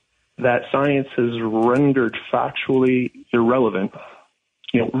worlds that science has rendered factually irrelevant,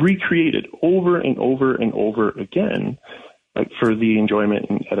 recreated over and over and over again, like for the enjoyment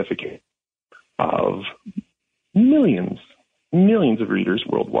and edification of millions of readers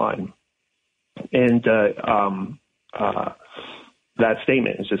worldwide. And that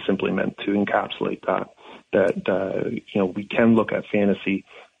statement is just simply meant to encapsulate that we can look at fantasy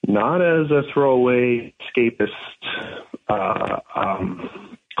not as a throwaway, escapist,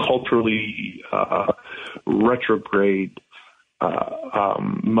 culturally retrograde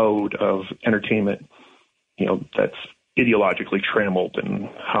mode of entertainment, that's ideologically trammeled in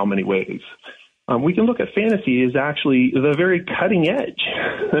how many ways. We can look at fantasy as actually the very cutting edge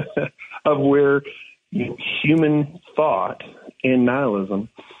of where human thought and nihilism,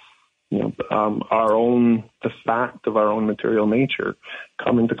 the fact of our own material nature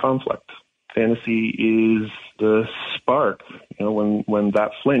come into conflict. Fantasy is the spark, when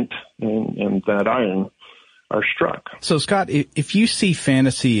that flint and that iron are struck. So, Scott, if you see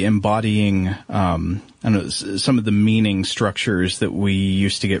fantasy embodying, some of the meaning structures that we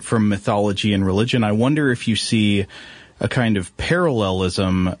used to get from mythology and religion, I wonder if you see a kind of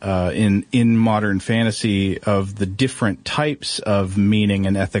parallelism in modern fantasy of the different types of meaning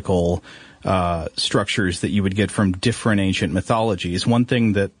and ethical structures that you would get from different ancient mythologies. One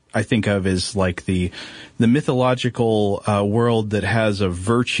thing that I think of is like the mythological world that has a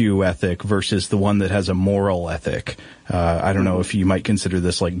virtue ethic versus the one that has a moral ethic. I don't know if you might consider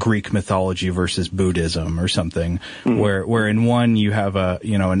this like Greek mythology versus Buddhism or something, where in one you have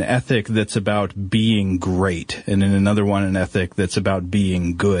an ethic that's about being great, and in another one an ethic that's about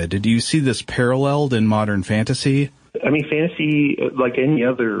being good. Do you see this paralleled in modern fantasy? I mean, fantasy, like any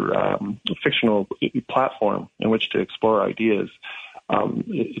other fictional platform in which to explore ideas,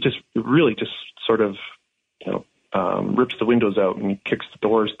 it really just sort of, rips the windows out and kicks the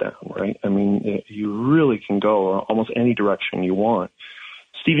doors down, right? I mean, you really can go almost any direction you want.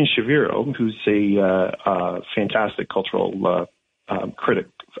 Stephen Shaviro, who's a fantastic cultural critic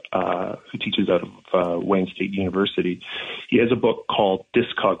who teaches out of Wayne State University, he has a book called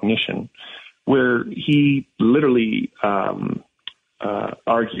Discognition, where he literally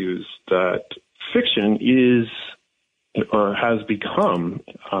argues that fiction is or has become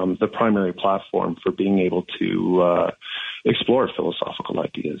the primary platform for being able to explore philosophical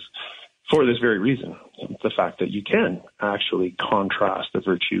ideas for this very reason, the fact that you can actually contrast the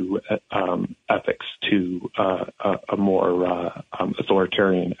virtue ethics to a more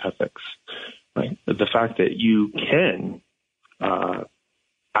authoritarian ethics, right? The fact that you can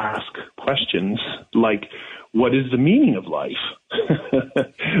ask questions like, what is the meaning of life?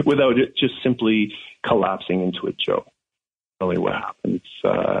 Without it just simply collapsing into a joke. Really what happens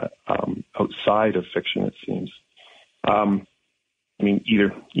outside of fiction, it seems.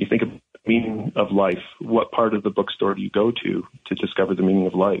 Either you think of the meaning of life, what part of the bookstore do you go to discover the meaning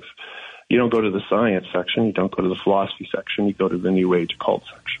of life? You don't go to the science section, you don't go to the philosophy section, you go to the New Age occult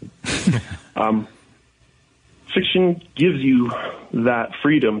section. Fiction gives you that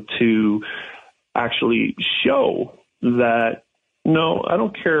freedom to actually show that, no, I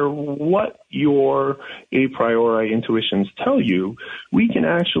don't care what your a priori intuitions tell you, we can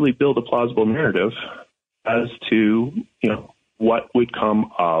actually build a plausible narrative as to, what would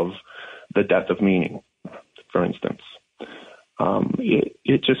come of the death of meaning, for instance.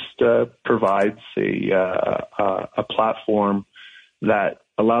 It just provides a platform that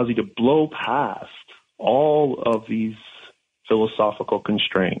allows you to blow past all of these philosophical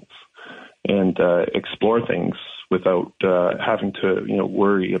constraints and explore things without having to,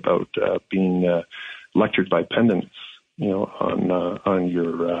 worry about being lectured by pendants, on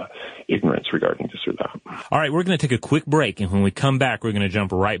your ignorance regarding this or that. All right, we're going to take a quick break, and when we come back, we're going to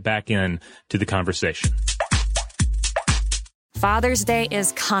jump right back in to the conversation. Father's Day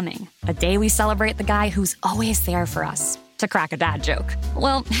is coming, a day we celebrate the guy who's always there for us. To crack a dad joke.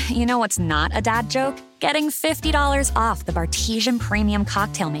 Well, you know what's not a dad joke? Getting $50 off the Bartesian Premium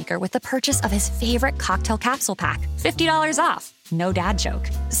Cocktail Maker with the purchase of his favorite cocktail capsule pack. $50 off. No dad joke.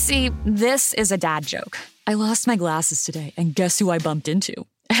 See, this is a dad joke. I lost my glasses today, and guess who I bumped into?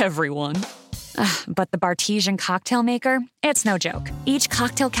 Everyone. But the Bartesian cocktail maker, it's no joke. Each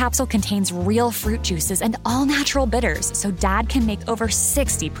cocktail capsule contains real fruit juices and all-natural bitters, so Dad can make over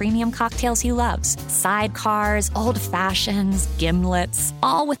 60 premium cocktails he loves. Sidecars, old fashions, gimlets,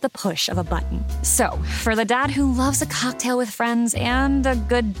 all with the push of a button. So, for the dad who loves a cocktail with friends and a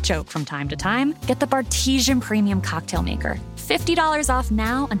good joke from time to time, get the Bartesian Premium Cocktail Maker. $50 off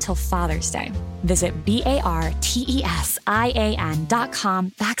now until Father's Day. Visit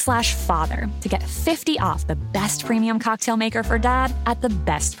BARTESIAN.com/father to get 50 off the best premium cocktail maker for dad at the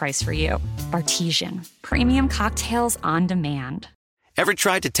best price for you. Bartesian, premium cocktails on demand. Ever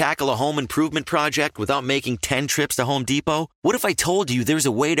tried to tackle a home improvement project without making 10 trips to Home Depot? What if I told you there's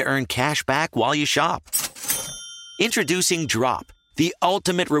a way to earn cash back while you shop? Introducing Drop, the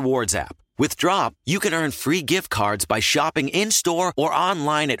ultimate rewards app. With Drop, you can earn free gift cards by shopping in-store or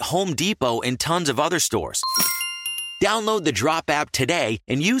online at Home Depot and tons of other stores. Download the Drop app today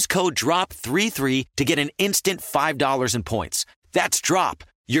and use code DROP33 to get an instant $5 in points. That's Drop,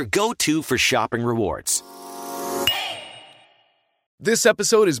 your go-to for shopping rewards. This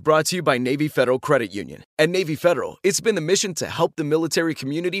episode is brought to you by Navy Federal Credit Union. At Navy Federal, it's been the mission to help the military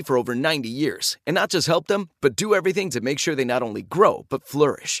community for over 90 years. And not just help them, but do everything to make sure they not only grow, but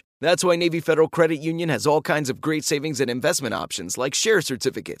flourish. That's why Navy Federal Credit Union has all kinds of great savings and investment options like share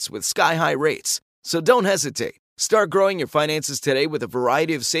certificates with sky-high rates. So don't hesitate. Start growing your finances today with a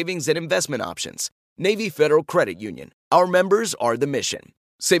variety of savings and investment options. Navy Federal Credit Union. Our members are the mission.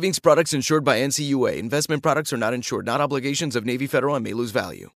 Savings products insured by NCUA. Investment products are not insured, not obligations of Navy Federal and may lose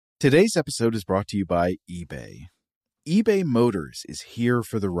value. Today's episode is brought to you by eBay. eBay Motors is here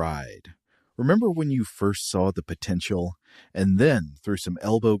for the ride. Remember when you first saw the potential? And then, through some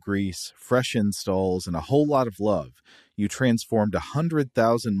elbow grease, fresh installs, and a whole lot of love, you transformed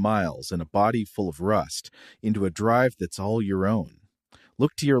 100,000 miles and a body full of rust into a drive that's all your own.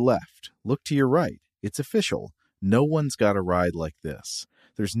 Look to your left. Look to your right. It's official. No one's got a ride like this.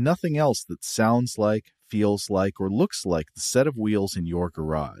 There's nothing else that sounds like, feels like, or looks like the set of wheels in your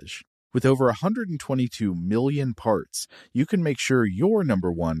garage. With over 122 million parts, you can make sure your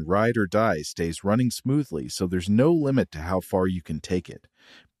number one ride or die stays running smoothly, so there's no limit to how far you can take it.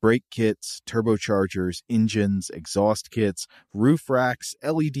 Brake kits, turbochargers, engines, exhaust kits, roof racks,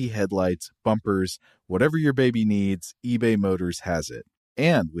 LED headlights, bumpers, whatever your baby needs, eBay Motors has it.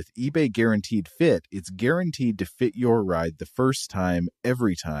 And with eBay Guaranteed Fit, it's guaranteed to fit your ride the first time,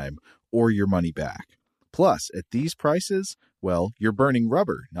 every time, or your money back. Plus, at these prices, well, you're burning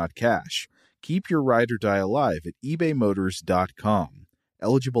rubber, not cash. Keep your ride or die alive at ebaymotors.com.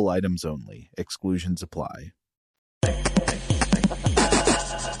 Eligible items only. Exclusions apply.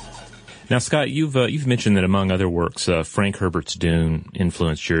 Now, Scott, you've mentioned that among other works, Frank Herbert's Dune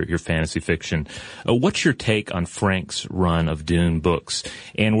influenced your fantasy fiction. What's your take on Frank's run of Dune books?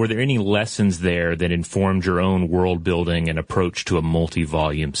 And were there any lessons there that informed your own world building and approach to a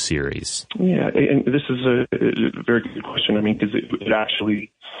multi-volume series? Yeah, and this is a very good question. I mean, because it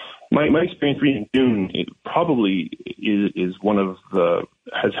actually, my experience reading Dune, it probably is one of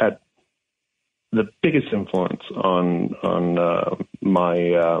has had the biggest influence on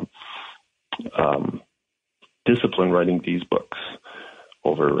my discipline writing these books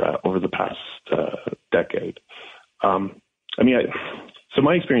over the past decade. So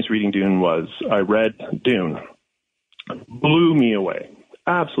my experience reading Dune was I read Dune, blew me away,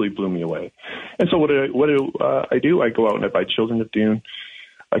 absolutely blew me away. And so what do I do? I go out and I buy Children of Dune.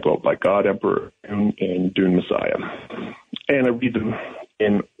 I go out by God, Emperor Dune, and Dune Messiah, and I read them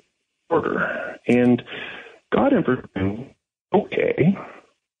in order. And God, Emperor Dune, okay.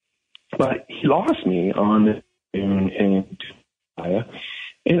 But he lost me on Dune and Messiah,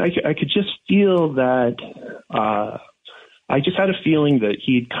 and I could just feel that. I just had a feeling that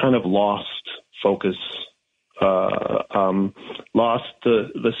he'd kind of lost focus, lost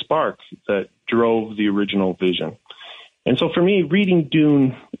the spark that drove the original vision. And so for me, reading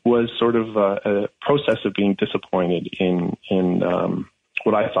Dune was sort of a process of being disappointed in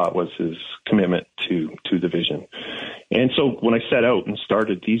what I thought was his commitment to the vision. And so when I set out and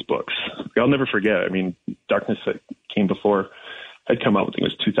started these books, I'll never forget. I mean, Darkness That Came Before had come out, I think it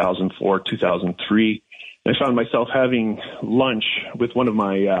was 2004, 2003. And I found myself having lunch with one of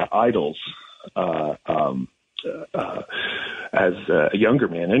my idols, as a younger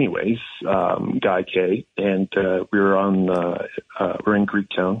man anyways, Guy Kay. And we're in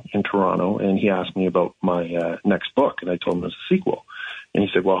Greektown in Toronto, and he asked me about my next book, and I told him it was a sequel. And he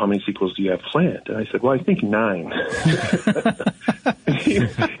said, well, how many sequels do you have planned? And I said, well, I think 9.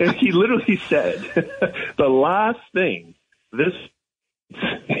 and he literally said, the last thing, this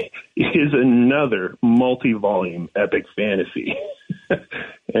is another multi-volume epic fantasy.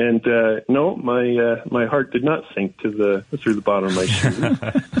 And no, my heart did not sink through the bottom of my shoes.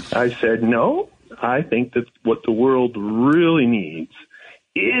 I said, no, I think that what the world really needs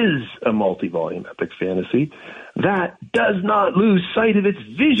is a multi-volume epic fantasy that does not lose sight of its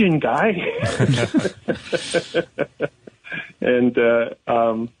vision, guy. And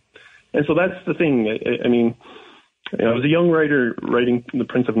so that's the thing. I mean, I was a young writer writing The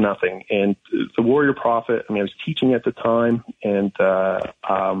Prince of Nothing and The Warrior Prophet. I mean, I was teaching at the time, and The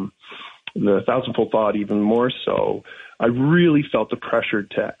Thousandfold Thought even more so. I really felt the pressure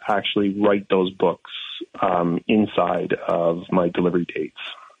to actually write those books inside of my delivery dates.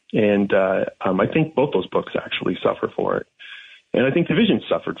 And I think both those books actually suffer for it. And I think The Vision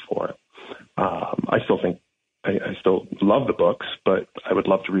suffered for it. I still love the books, but I would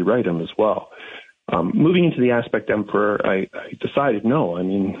love to rewrite them as well. Moving into The Aspect Emperor, I decided, no, I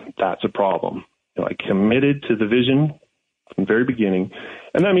mean, that's a problem. You know, I committed to the vision from the very beginning,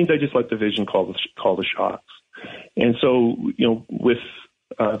 and that means I just let the vision call the shots. And so, you know, with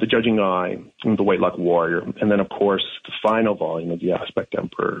The Judging Eye and The White Luck Warrior, and then, of course, the final volume of The Aspect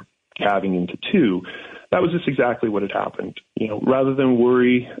Emperor, calving into 2, that was just exactly what had happened. You know, rather than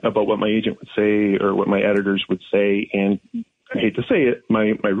worry about what my agent would say or what my editors would say, and I hate to say it,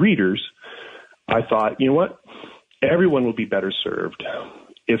 my readers, I thought, you know what? Everyone will be better served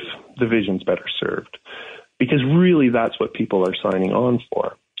if the vision's better served, because really that's what people are signing on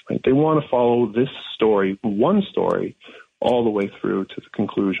for. Right? They want to follow this story, one story, all the way through to the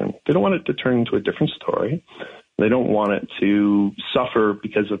conclusion. They don't want it to turn into a different story. They don't want it to suffer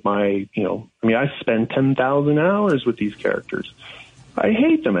because of my, you know, I mean, I spend 10,000 hours with these characters. I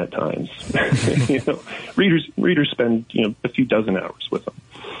hate them at times. You know, readers spend, you know, a few dozen hours with them,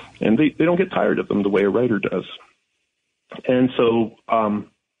 and they don't get tired of them the way a writer does. And so,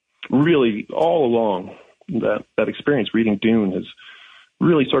 really, all along, that experience reading Dune has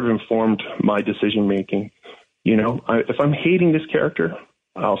really sort of informed my decision making. You know, if I'm hating this character,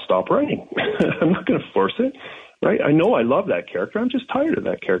 I'll stop writing. I'm not going to force it, right? I know I love that character. I'm just tired of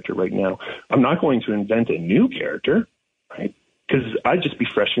that character right now. I'm not going to invent a new character, right? Because I'd just be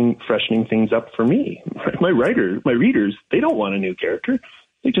freshening things up for me. My readers, they don't want a new character.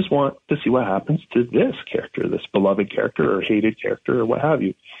 They just want to see what happens to this character, this beloved character or hated character or what have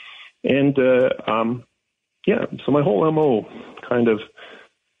you. And, so my whole MO kind of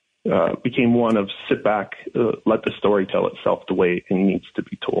became one of sit back, let the story tell itself the way it needs to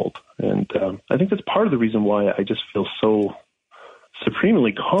be told. And I think that's part of the reason why I just feel so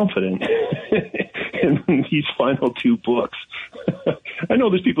supremely confident in these final 2 books. I know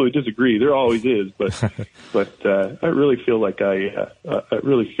there's people who disagree. There always is, but I really feel like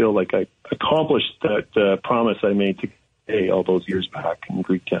I accomplished that promise I made to Kay all those years back in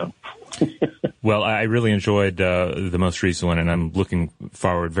Greektown. Well, I really enjoyed the most recent one, and I'm looking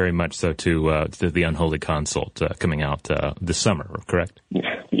forward very much so to The Unholy Consult coming out this summer, correct?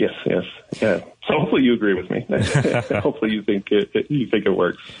 Yes. Yeah. So hopefully you agree with me. Hopefully you think it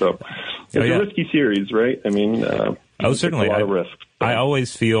works. So it's a risky series, right? I mean, certainly. A lot of risk. I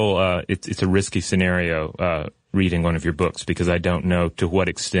always feel it's a risky scenario reading one of your books, because I don't know to what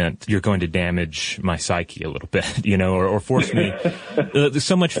extent you're going to damage my psyche a little bit, you know, or force me.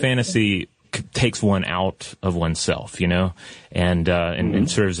 So much fantasy takes one out of oneself, you know, and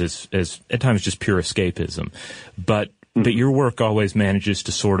serves as at times just pure escapism. But your work always manages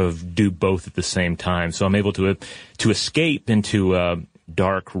to sort of do both at the same time. So I'm able to escape into a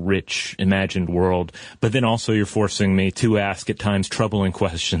dark, rich, imagined world, but then also you're forcing me to ask at times troubling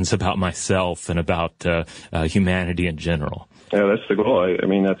questions about myself and about humanity in general. Yeah, that's the goal. I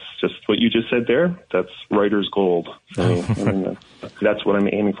mean, that's just what you just said there. That's writer's gold. I mean, that's what I'm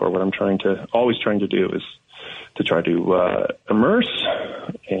aiming for. What I'm always trying to do is to try to immerse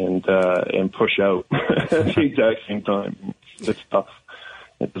and push out at the exact same time. It's tough.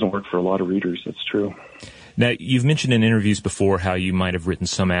 It doesn't work for a lot of readers. That's true. Now, you've mentioned in interviews before how you might have written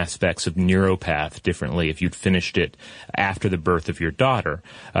some aspects of Neuropath differently if you'd finished it after the birth of your daughter.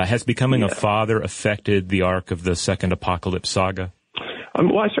 Has becoming a father affected the arc of the second Apocalypse saga?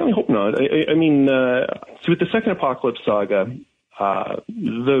 Well, I certainly hope not. I mean, with the second Apocalypse saga,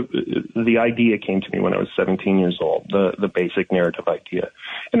 the idea came to me when I was 17 years old, the basic narrative idea.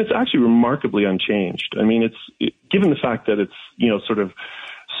 And it's actually remarkably unchanged. I mean, it's given the fact that it's, you know, sort of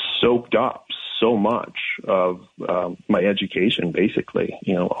soaked up so much of my education, basically,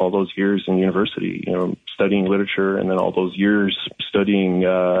 you know, all those years in university, you know, studying literature, and then all those years studying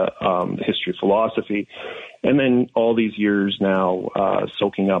the history of philosophy, and then all these years now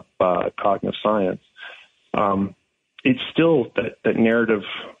soaking up cognitive science. It's still that narrative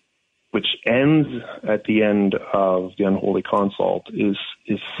which ends at the end of the Unholy Consult, is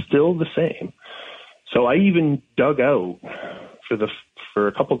still the same. So I even dug out for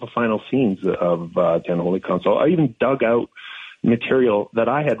a couple of the final scenes of the Unholy Consult. I even dug out material that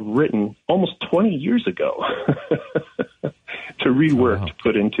I had written almost 20 years ago to rework to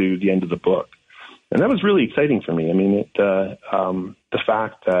put into the end of the book. And that was really exciting for me. I mean, the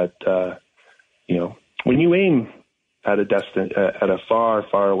fact that, when you aim at a far,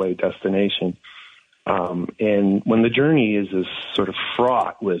 far away destination, and when the journey is as sort of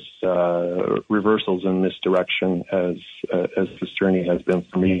fraught with reversals in misdirection as this journey has been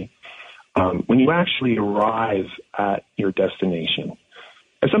for me, when you actually arrive at your destination,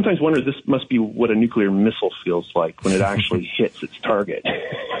 I sometimes wonder, this must be what a nuclear missile feels like when it actually hits its target.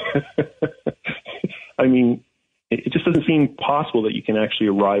 I mean, it just doesn't seem possible that you can actually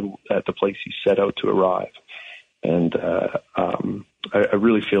arrive at the place you set out to arrive. And I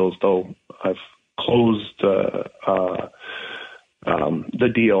really feel as though I've closed the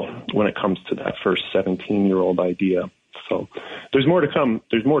deal when it comes to that first 17-year-old idea. So there's more to come.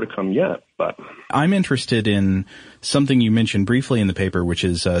 There's more to come yet, but I'm interested in something you mentioned briefly in the paper, which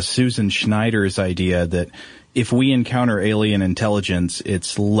is Susan Schneider's idea that if we encounter alien intelligence,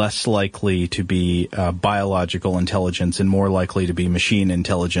 it's less likely to be biological intelligence and more likely to be machine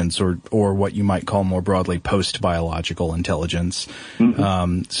intelligence, or what you might call more broadly post-biological intelligence.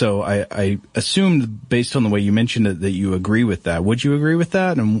 Mm-hmm. So I assumed, based on the way you mentioned it, that you agree with that. Would you agree with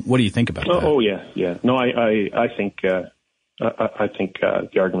that? And what do you think about that? Oh yeah. No, I think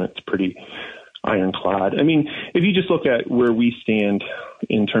the argument's pretty ironclad. I mean, if you just look at where we stand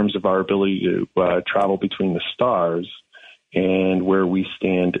in terms of our ability to travel between the stars, and where we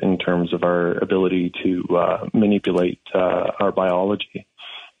stand in terms of our ability to manipulate our biology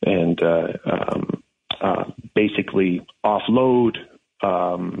and basically offload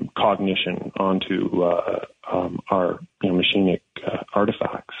cognition onto our machinic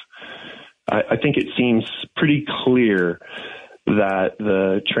artifacts, I think it seems pretty clear that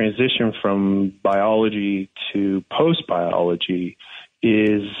the transition from biology to post-biology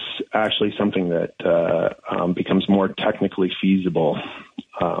is actually something that becomes more technically feasible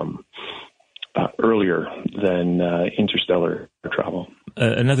earlier than interstellar travel.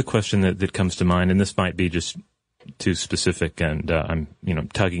 Another question that comes to mind, and this might be just too specific, and I'm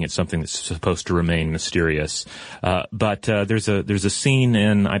tugging at something that's supposed to remain mysterious. But there's a scene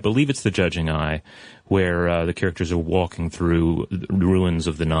in, I believe it's The Judging Eye, where the characters are walking through the ruins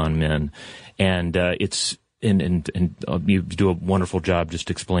of the non-men, and it's and you do a wonderful job just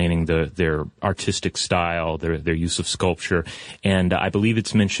explaining their artistic style, their use of sculpture, and I believe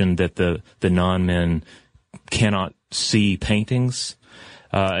it's mentioned that the non-men cannot see paintings,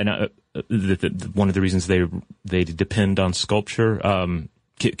 and one of the reasons they depend on sculpture.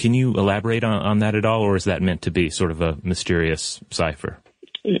 Can you elaborate on that at all, or is that meant to be sort of a mysterious cipher?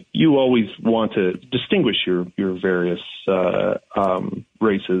 You always want to distinguish your various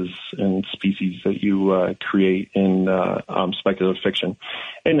races and species that you create in speculative fiction.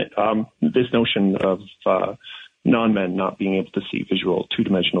 And this notion of non-men not being able to see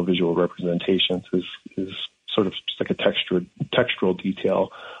two-dimensional visual representations is sort of just like a textural detail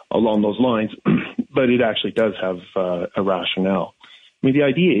along those lines, but it actually does have a rationale. I mean, the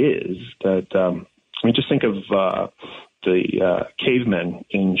idea is that, just think of the cavemen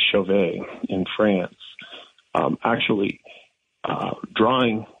in Chauvet in France, actually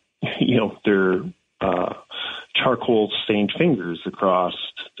drawing, their charcoal-stained fingers across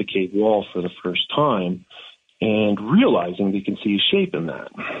the cave wall for the first time, and realizing they can see a shape in that,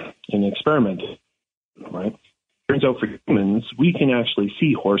 and experimenting, right? Turns out for humans, we can actually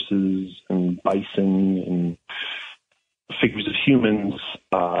see horses and bison and figures of humans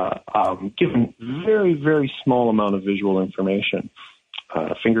given very, very small amount of visual information.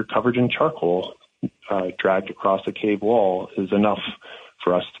 Finger covered in charcoal dragged across a cave wall is enough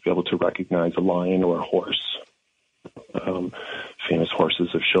for us to be able to recognize a lion or a horse. Famous horses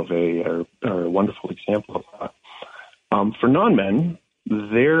of Chauvet are a wonderful example of that. For non-men,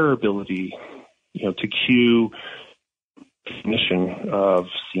 their ability to cue recognition of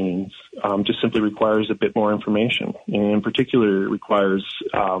scenes just simply requires a bit more information, and in particular, it requires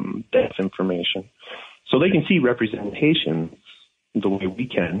depth information. So they can see representations the way we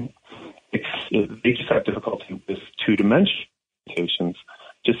can. They just have difficulty with two-dimensional representations,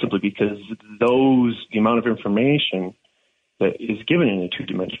 just simply because the amount of information that is given in a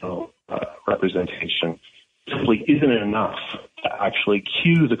two-dimensional representation simply isn't enough to actually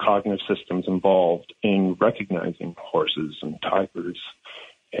cue the cognitive systems involved in recognizing horses and tigers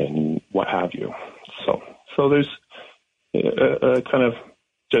and what have you. So there's a kind of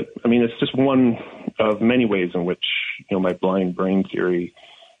it's just one of many ways in which, my blind brain theory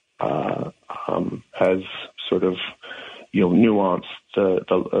has sort of, nuanced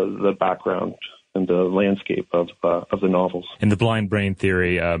the background and the landscape of the novels. And the blind brain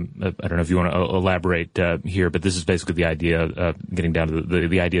theory, I don't know if you want to elaborate here, but this is basically the idea, getting down to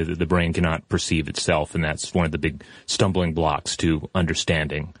the idea that the brain cannot perceive itself, and that's one of the big stumbling blocks to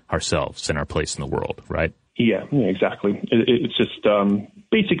understanding ourselves and our place in the world, right? Yeah, exactly. It's just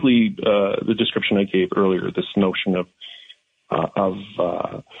basically the description I gave earlier, this notion of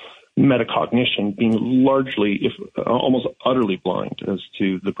metacognition being largely, if almost utterly blind as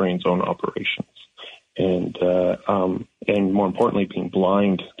to the brain's own operations, and more importantly, being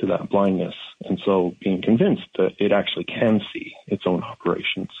blind to that blindness, and so being convinced that it actually can see its own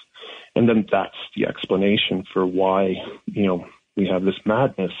operations, and then that's the explanation for why we have this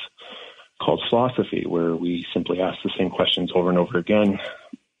madness called philosophy, where we simply ask the same questions over and over again,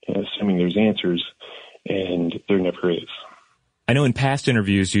 assuming there's answers, and there never is. I know in past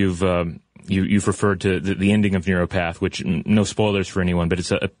interviews you've referred to the ending of Neuropath, which no spoilers for anyone, but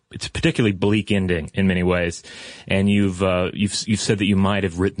it's a particularly bleak ending in many ways, and you've said that you might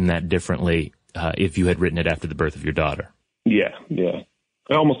have written that differently if you had written it after the birth of your daughter. Yeah,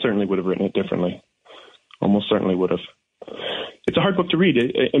 I almost certainly would have written it differently. Almost certainly would have. It's a hard book to read.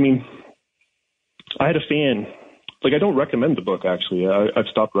 I mean, I had a fan. I don't recommend the book, actually. I've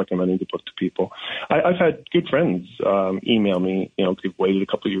stopped recommending the book to people. I've had good friends email me. They've waited a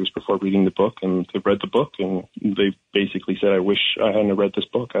couple of years before reading the book, and they've read the book, and they basically said, I wish I hadn't read this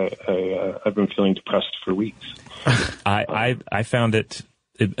book. I've been feeling depressed for weeks. I found it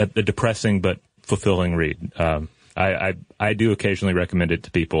a depressing but fulfilling read. I do occasionally recommend it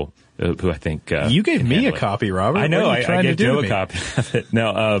to people who I think you gave me a copy, Robert. I know. I gave Joe a copy of it.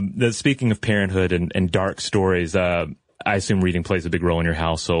 Now, speaking of parenthood and dark stories, I assume reading plays a big role in your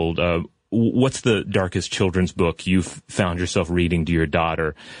household. What's the darkest children's book you've found yourself reading to your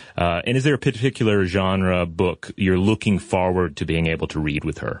daughter? And is there a particular genre book you're looking forward to being able to read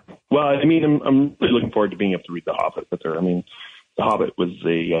with her? Well, I mean, I'm really looking forward to being able to read The Hobbit with her. I mean, The Hobbit was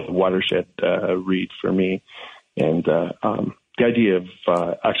a watershed read for me. And the idea of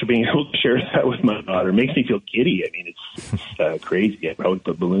actually being able to share that with my daughter makes me feel giddy. I mean, it's crazy. I probably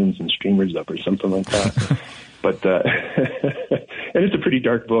put balloons and streamers up or something like that. But and it's a pretty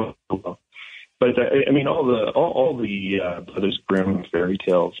dark book. But I mean, all the Brothers Grimm fairy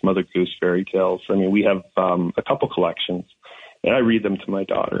tales, Mother Goose fairy tales. I mean, we have a couple collections, and I read them to my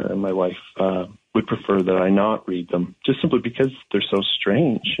daughter, and my wife would prefer that I not read them, just simply because they're so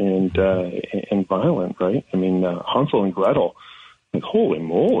strange and violent, right? I mean, Hansel and Gretel, like, holy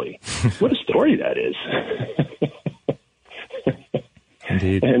moly, what a story that is.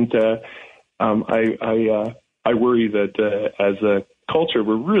 Indeed. And I worry that as a culture,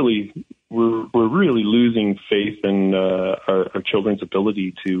 we're really losing faith in our children's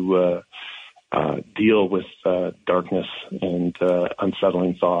ability to deal with darkness and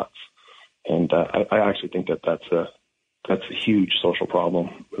unsettling thoughts. And I actually think that's a huge social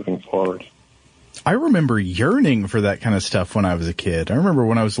problem moving forward. I remember yearning for that kind of stuff when I was a kid. I remember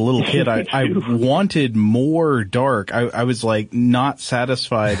when I was a little kid, I wanted more dark. I was like not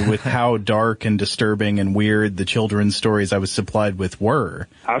satisfied with how dark and disturbing and weird the children's stories I was supplied with were.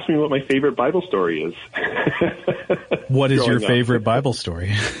 Ask me what my favorite Bible story is. What is your favorite Bible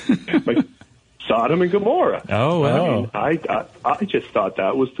story? Sodom and Gomorrah. Oh, wow. I mean, I just thought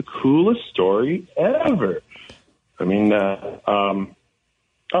that was the coolest story ever. I mean,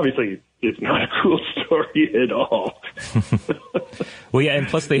 obviously, it's not a cool story at all. Well, yeah, and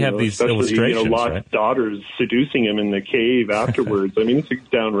plus they have these illustrations, Lot's right? daughters seducing him in the cave afterwards. I mean, it's a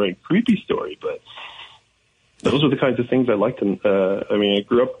downright creepy story, but those are the kinds of things I liked. I mean, I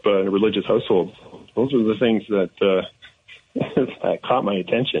grew up in a religious household. Those are the things that caught my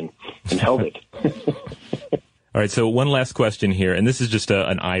attention and held it. All right, so one last question here, and this is just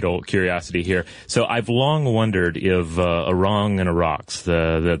an idle curiosity here. So I've long wondered if Arong and Arax,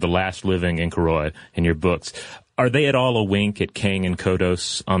 the last living Inkaroi in your books, are they at all a wink at Kang and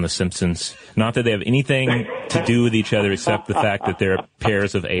Kodos on The Simpsons? Not that they have anything to do with each other except the fact that they're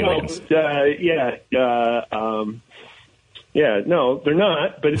pairs of aliens. No, they're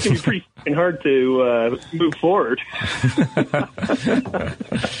not, but it's going to be pretty fucking hard to move forward.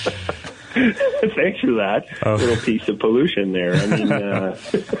 Thanks for that little piece of pollution there. I mean,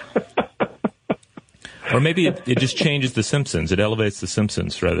 or maybe it just changes The Simpsons. It elevates The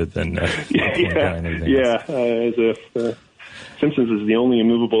Simpsons rather than anything else. As if Simpsons is the only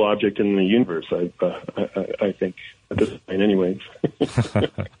immovable object in the universe. I think at this point, anyways.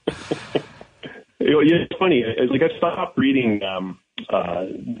 It's funny. Like, I stopped reading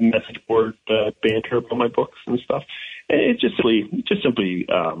message board banter about my books and stuff. And it's just simply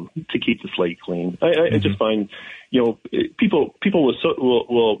to keep the slate clean. I just find, people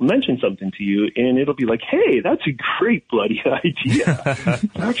will mention something to you, and it'll be like, "Hey, that's a great bloody idea.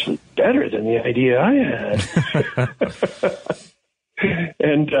 It's actually better than the idea I had."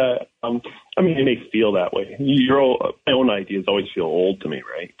 And it may feel that way. My own ideas always feel old to me,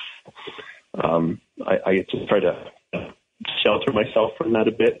 right? I just try to shelter myself from that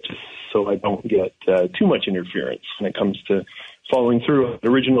a bit, just so I don't get too much interference when it comes to following through the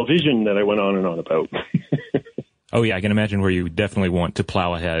original vision that I went on and on about. Oh, yeah, I can imagine where you definitely want to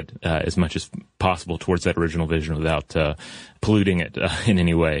plow ahead as much as possible towards that original vision without polluting it in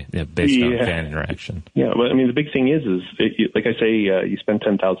any way based on fan interaction. Yeah, well, the big thing is like I say, you spend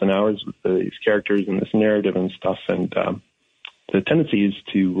 10,000 hours with these characters and this narrative and stuff, and the tendency is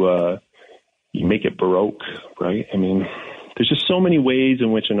to you make it Baroque, right? There's just so many ways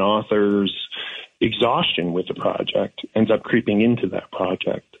in which an author's exhaustion with the project ends up creeping into that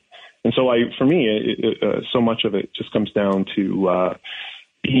project. And so for me, so much of it just comes down to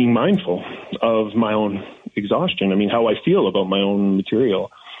being mindful of my own exhaustion. How I feel about my own material,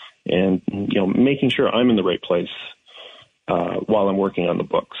 and, making sure I'm in the right place while I'm working on the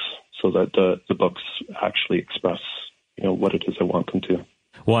books, so that the books actually express, what it is I want them to.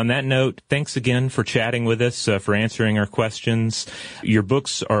 Well, on that note, thanks again for chatting with us, for answering our questions. Your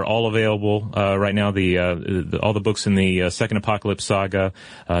books are all available right now. All the books in the Second Apocalypse Saga,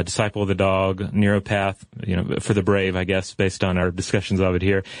 Disciple of the Dog, Neuropath, for the brave, I guess, based on our discussions of it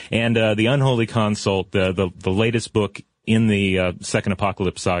here, and the Unholy Consult, the latest book in the Second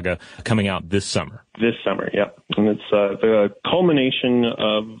Apocalypse Saga, coming out this summer. This summer, yeah, and it's the culmination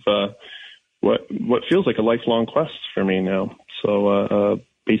of what feels like a lifelong quest for me now. So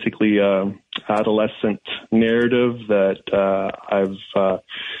basically adolescent narrative that I've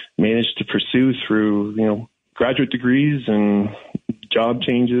managed to pursue through, graduate degrees and job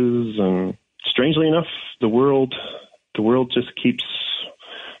changes. And strangely enough, the world just keeps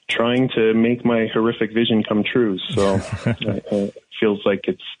trying to make my horrific vision come true. So it feels like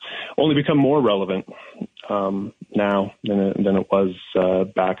it's only become more relevant now than it was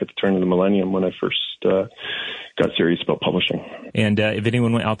back at the turn of the millennium when I first got serious about publishing. And if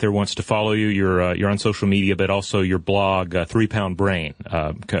anyone out there wants to follow you, you're on social media, but also your blog, 3 Pound Brain,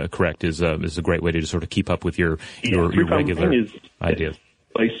 correct, is a great way to just sort of keep up with your regular ideas.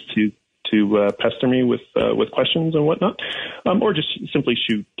 Place to pester me with questions and whatnot, or just simply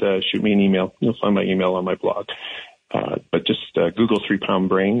shoot me an email. You'll find my email on my blog. But just Google 3 Pound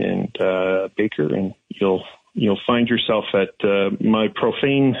Brain and Baker, and you'll find yourself at my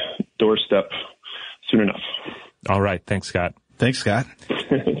profane doorstep soon enough. All right. Thanks, Scott. Thanks, Scott.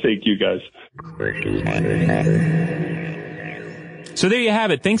 Thank you, guys. So there you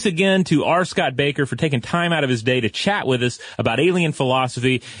have it. Thanks again to R. Scott Baker for taking time out of his day to chat with us about alien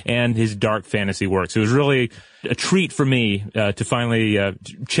philosophy and his dark fantasy works. It was really a treat for me to finally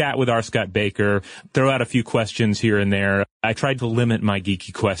chat with R. Scott Baker, throw out a few questions here and there. I tried to limit my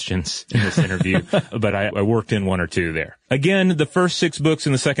geeky questions in this interview, but I worked in one or two there. Again, the first 6 books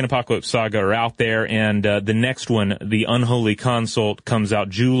in the Second Apocalypse Saga are out there, and the next one, The Unholy Consult, comes out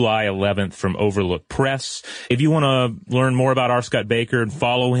July 11th from Overlook Press. If you want to learn more about R. Scott Baker and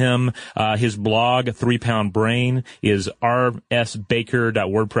follow him, his blog, 3 Pound Brain, is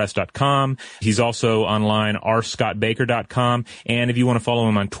rsbaker.wordpress.com. He's also online, rscottbaker.com. And if you want to follow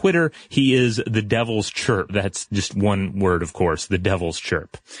him on Twitter, he is The Devil's Chirp. That's just one word, of course, The Devil's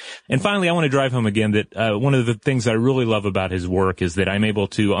Chirp. And finally, I want to drive home again that one of the things I really love about his work is that I'm able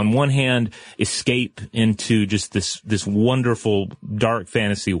to, on one hand, escape into just this wonderful dark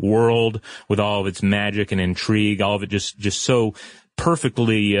fantasy world with all of its magic and intrigue, all of it just so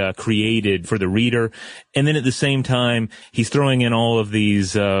perfectly created for the reader. And then at the same time, he's throwing in all of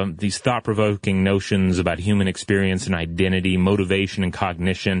these thought-provoking notions about human experience and identity, motivation and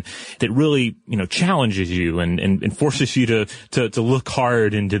cognition that really, challenges you and forces you to look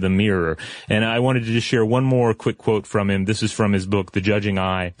hard into the mirror. And I wanted to just share one more quick quote from him. This is from his book, The Judging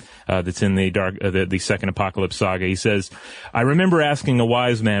Eye, that's in the Second Apocalypse Saga. He says, "I remember asking a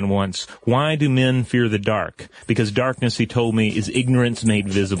wise man once, why do men fear the dark? Because darkness, he told me, is ignorance made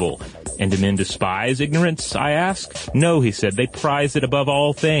visible. And do men despise ignorance, I asked? No, he said, they prize it above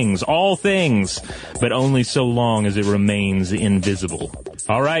all things, but only so long as it remains invisible."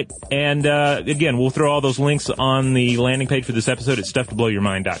 All right. And again, we'll throw all those links on the landing page for this episode at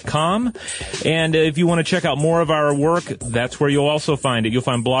stufftoblowyourmind.com. And if you want to check out more of our work, that's where you'll also find it. You'll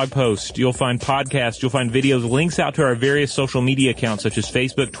find blog posts, you'll find podcasts, you'll find videos, links out to our various social media accounts such as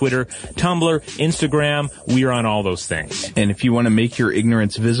Facebook, Twitter, Tumblr, Instagram. We are on all those things. And if you want to make your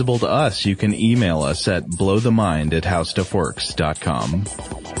ignorance visible to us, you can email us at blowthemind@howstuffworks.com.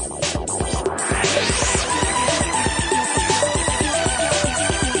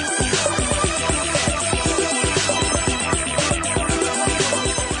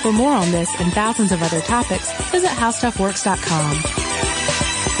 For more on this and thousands of other topics, visit howstuffworks.com.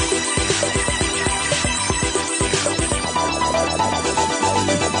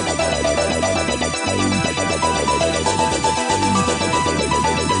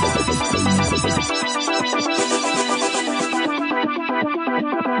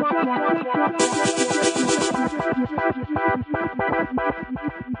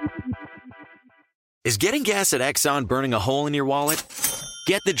 Is getting gas at Exxon burning a hole in your wallet?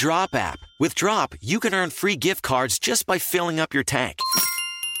 Get the Drop app. With Drop, you can earn free gift cards just by filling up your tank.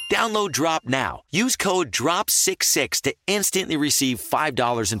 Download Drop now. Use code DROP66 to instantly receive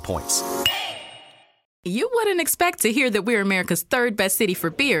 $5 in points. You wouldn't expect to hear that we're America's third best city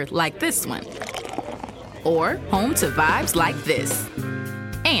for beer like this one. Or home to vibes like this.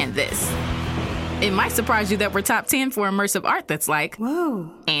 And this. It might surprise you that we're top 10 for immersive art that's like,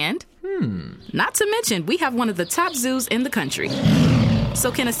 whoa. And, not to mention, we have one of the top zoos in the country. So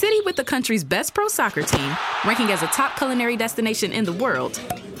can a city with the country's best pro soccer team, ranking as a top culinary destination in the world,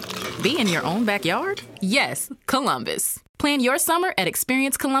 be in your own backyard? Yes, Columbus. Plan your summer at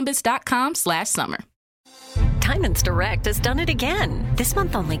experiencecolumbus.com/summer. Diamonds Direct has done it again. This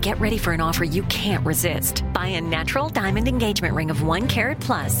month only, get ready for an offer you can't resist. Buy a natural diamond engagement ring of 1 carat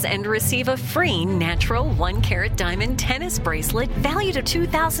plus and receive a free natural 1 carat diamond tennis bracelet valued at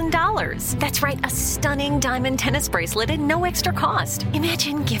 $2,000. That's right, a stunning diamond tennis bracelet at no extra cost.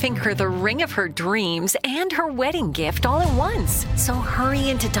 Imagine giving her the ring of her dreams and her wedding gift all at once. So hurry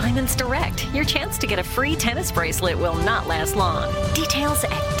into Diamonds Direct. Your chance to get a free tennis bracelet will not last long. Details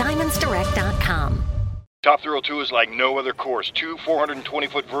at diamondsdirect.com. Top Thrill 2 is like no other course. 2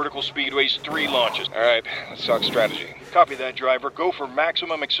 420-foot vertical speedways, 3 launches. All right, let's talk strategy. Copy that, driver. Go for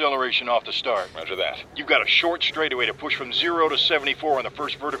maximum acceleration off the start. Roger that. You've got a short straightaway to push from 0 to 74 on the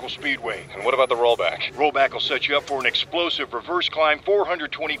first vertical speedway. And what about the rollback? Rollback will set you up for an explosive reverse climb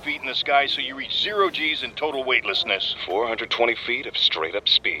 420 feet in the sky so you reach 0 G's in total weightlessness. 420 feet of straight-up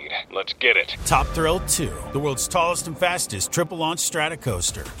speed. Let's get it. Top Thrill 2, the world's tallest and fastest triple-launch strata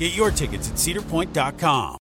coaster. Get your tickets at cedarpoint.com.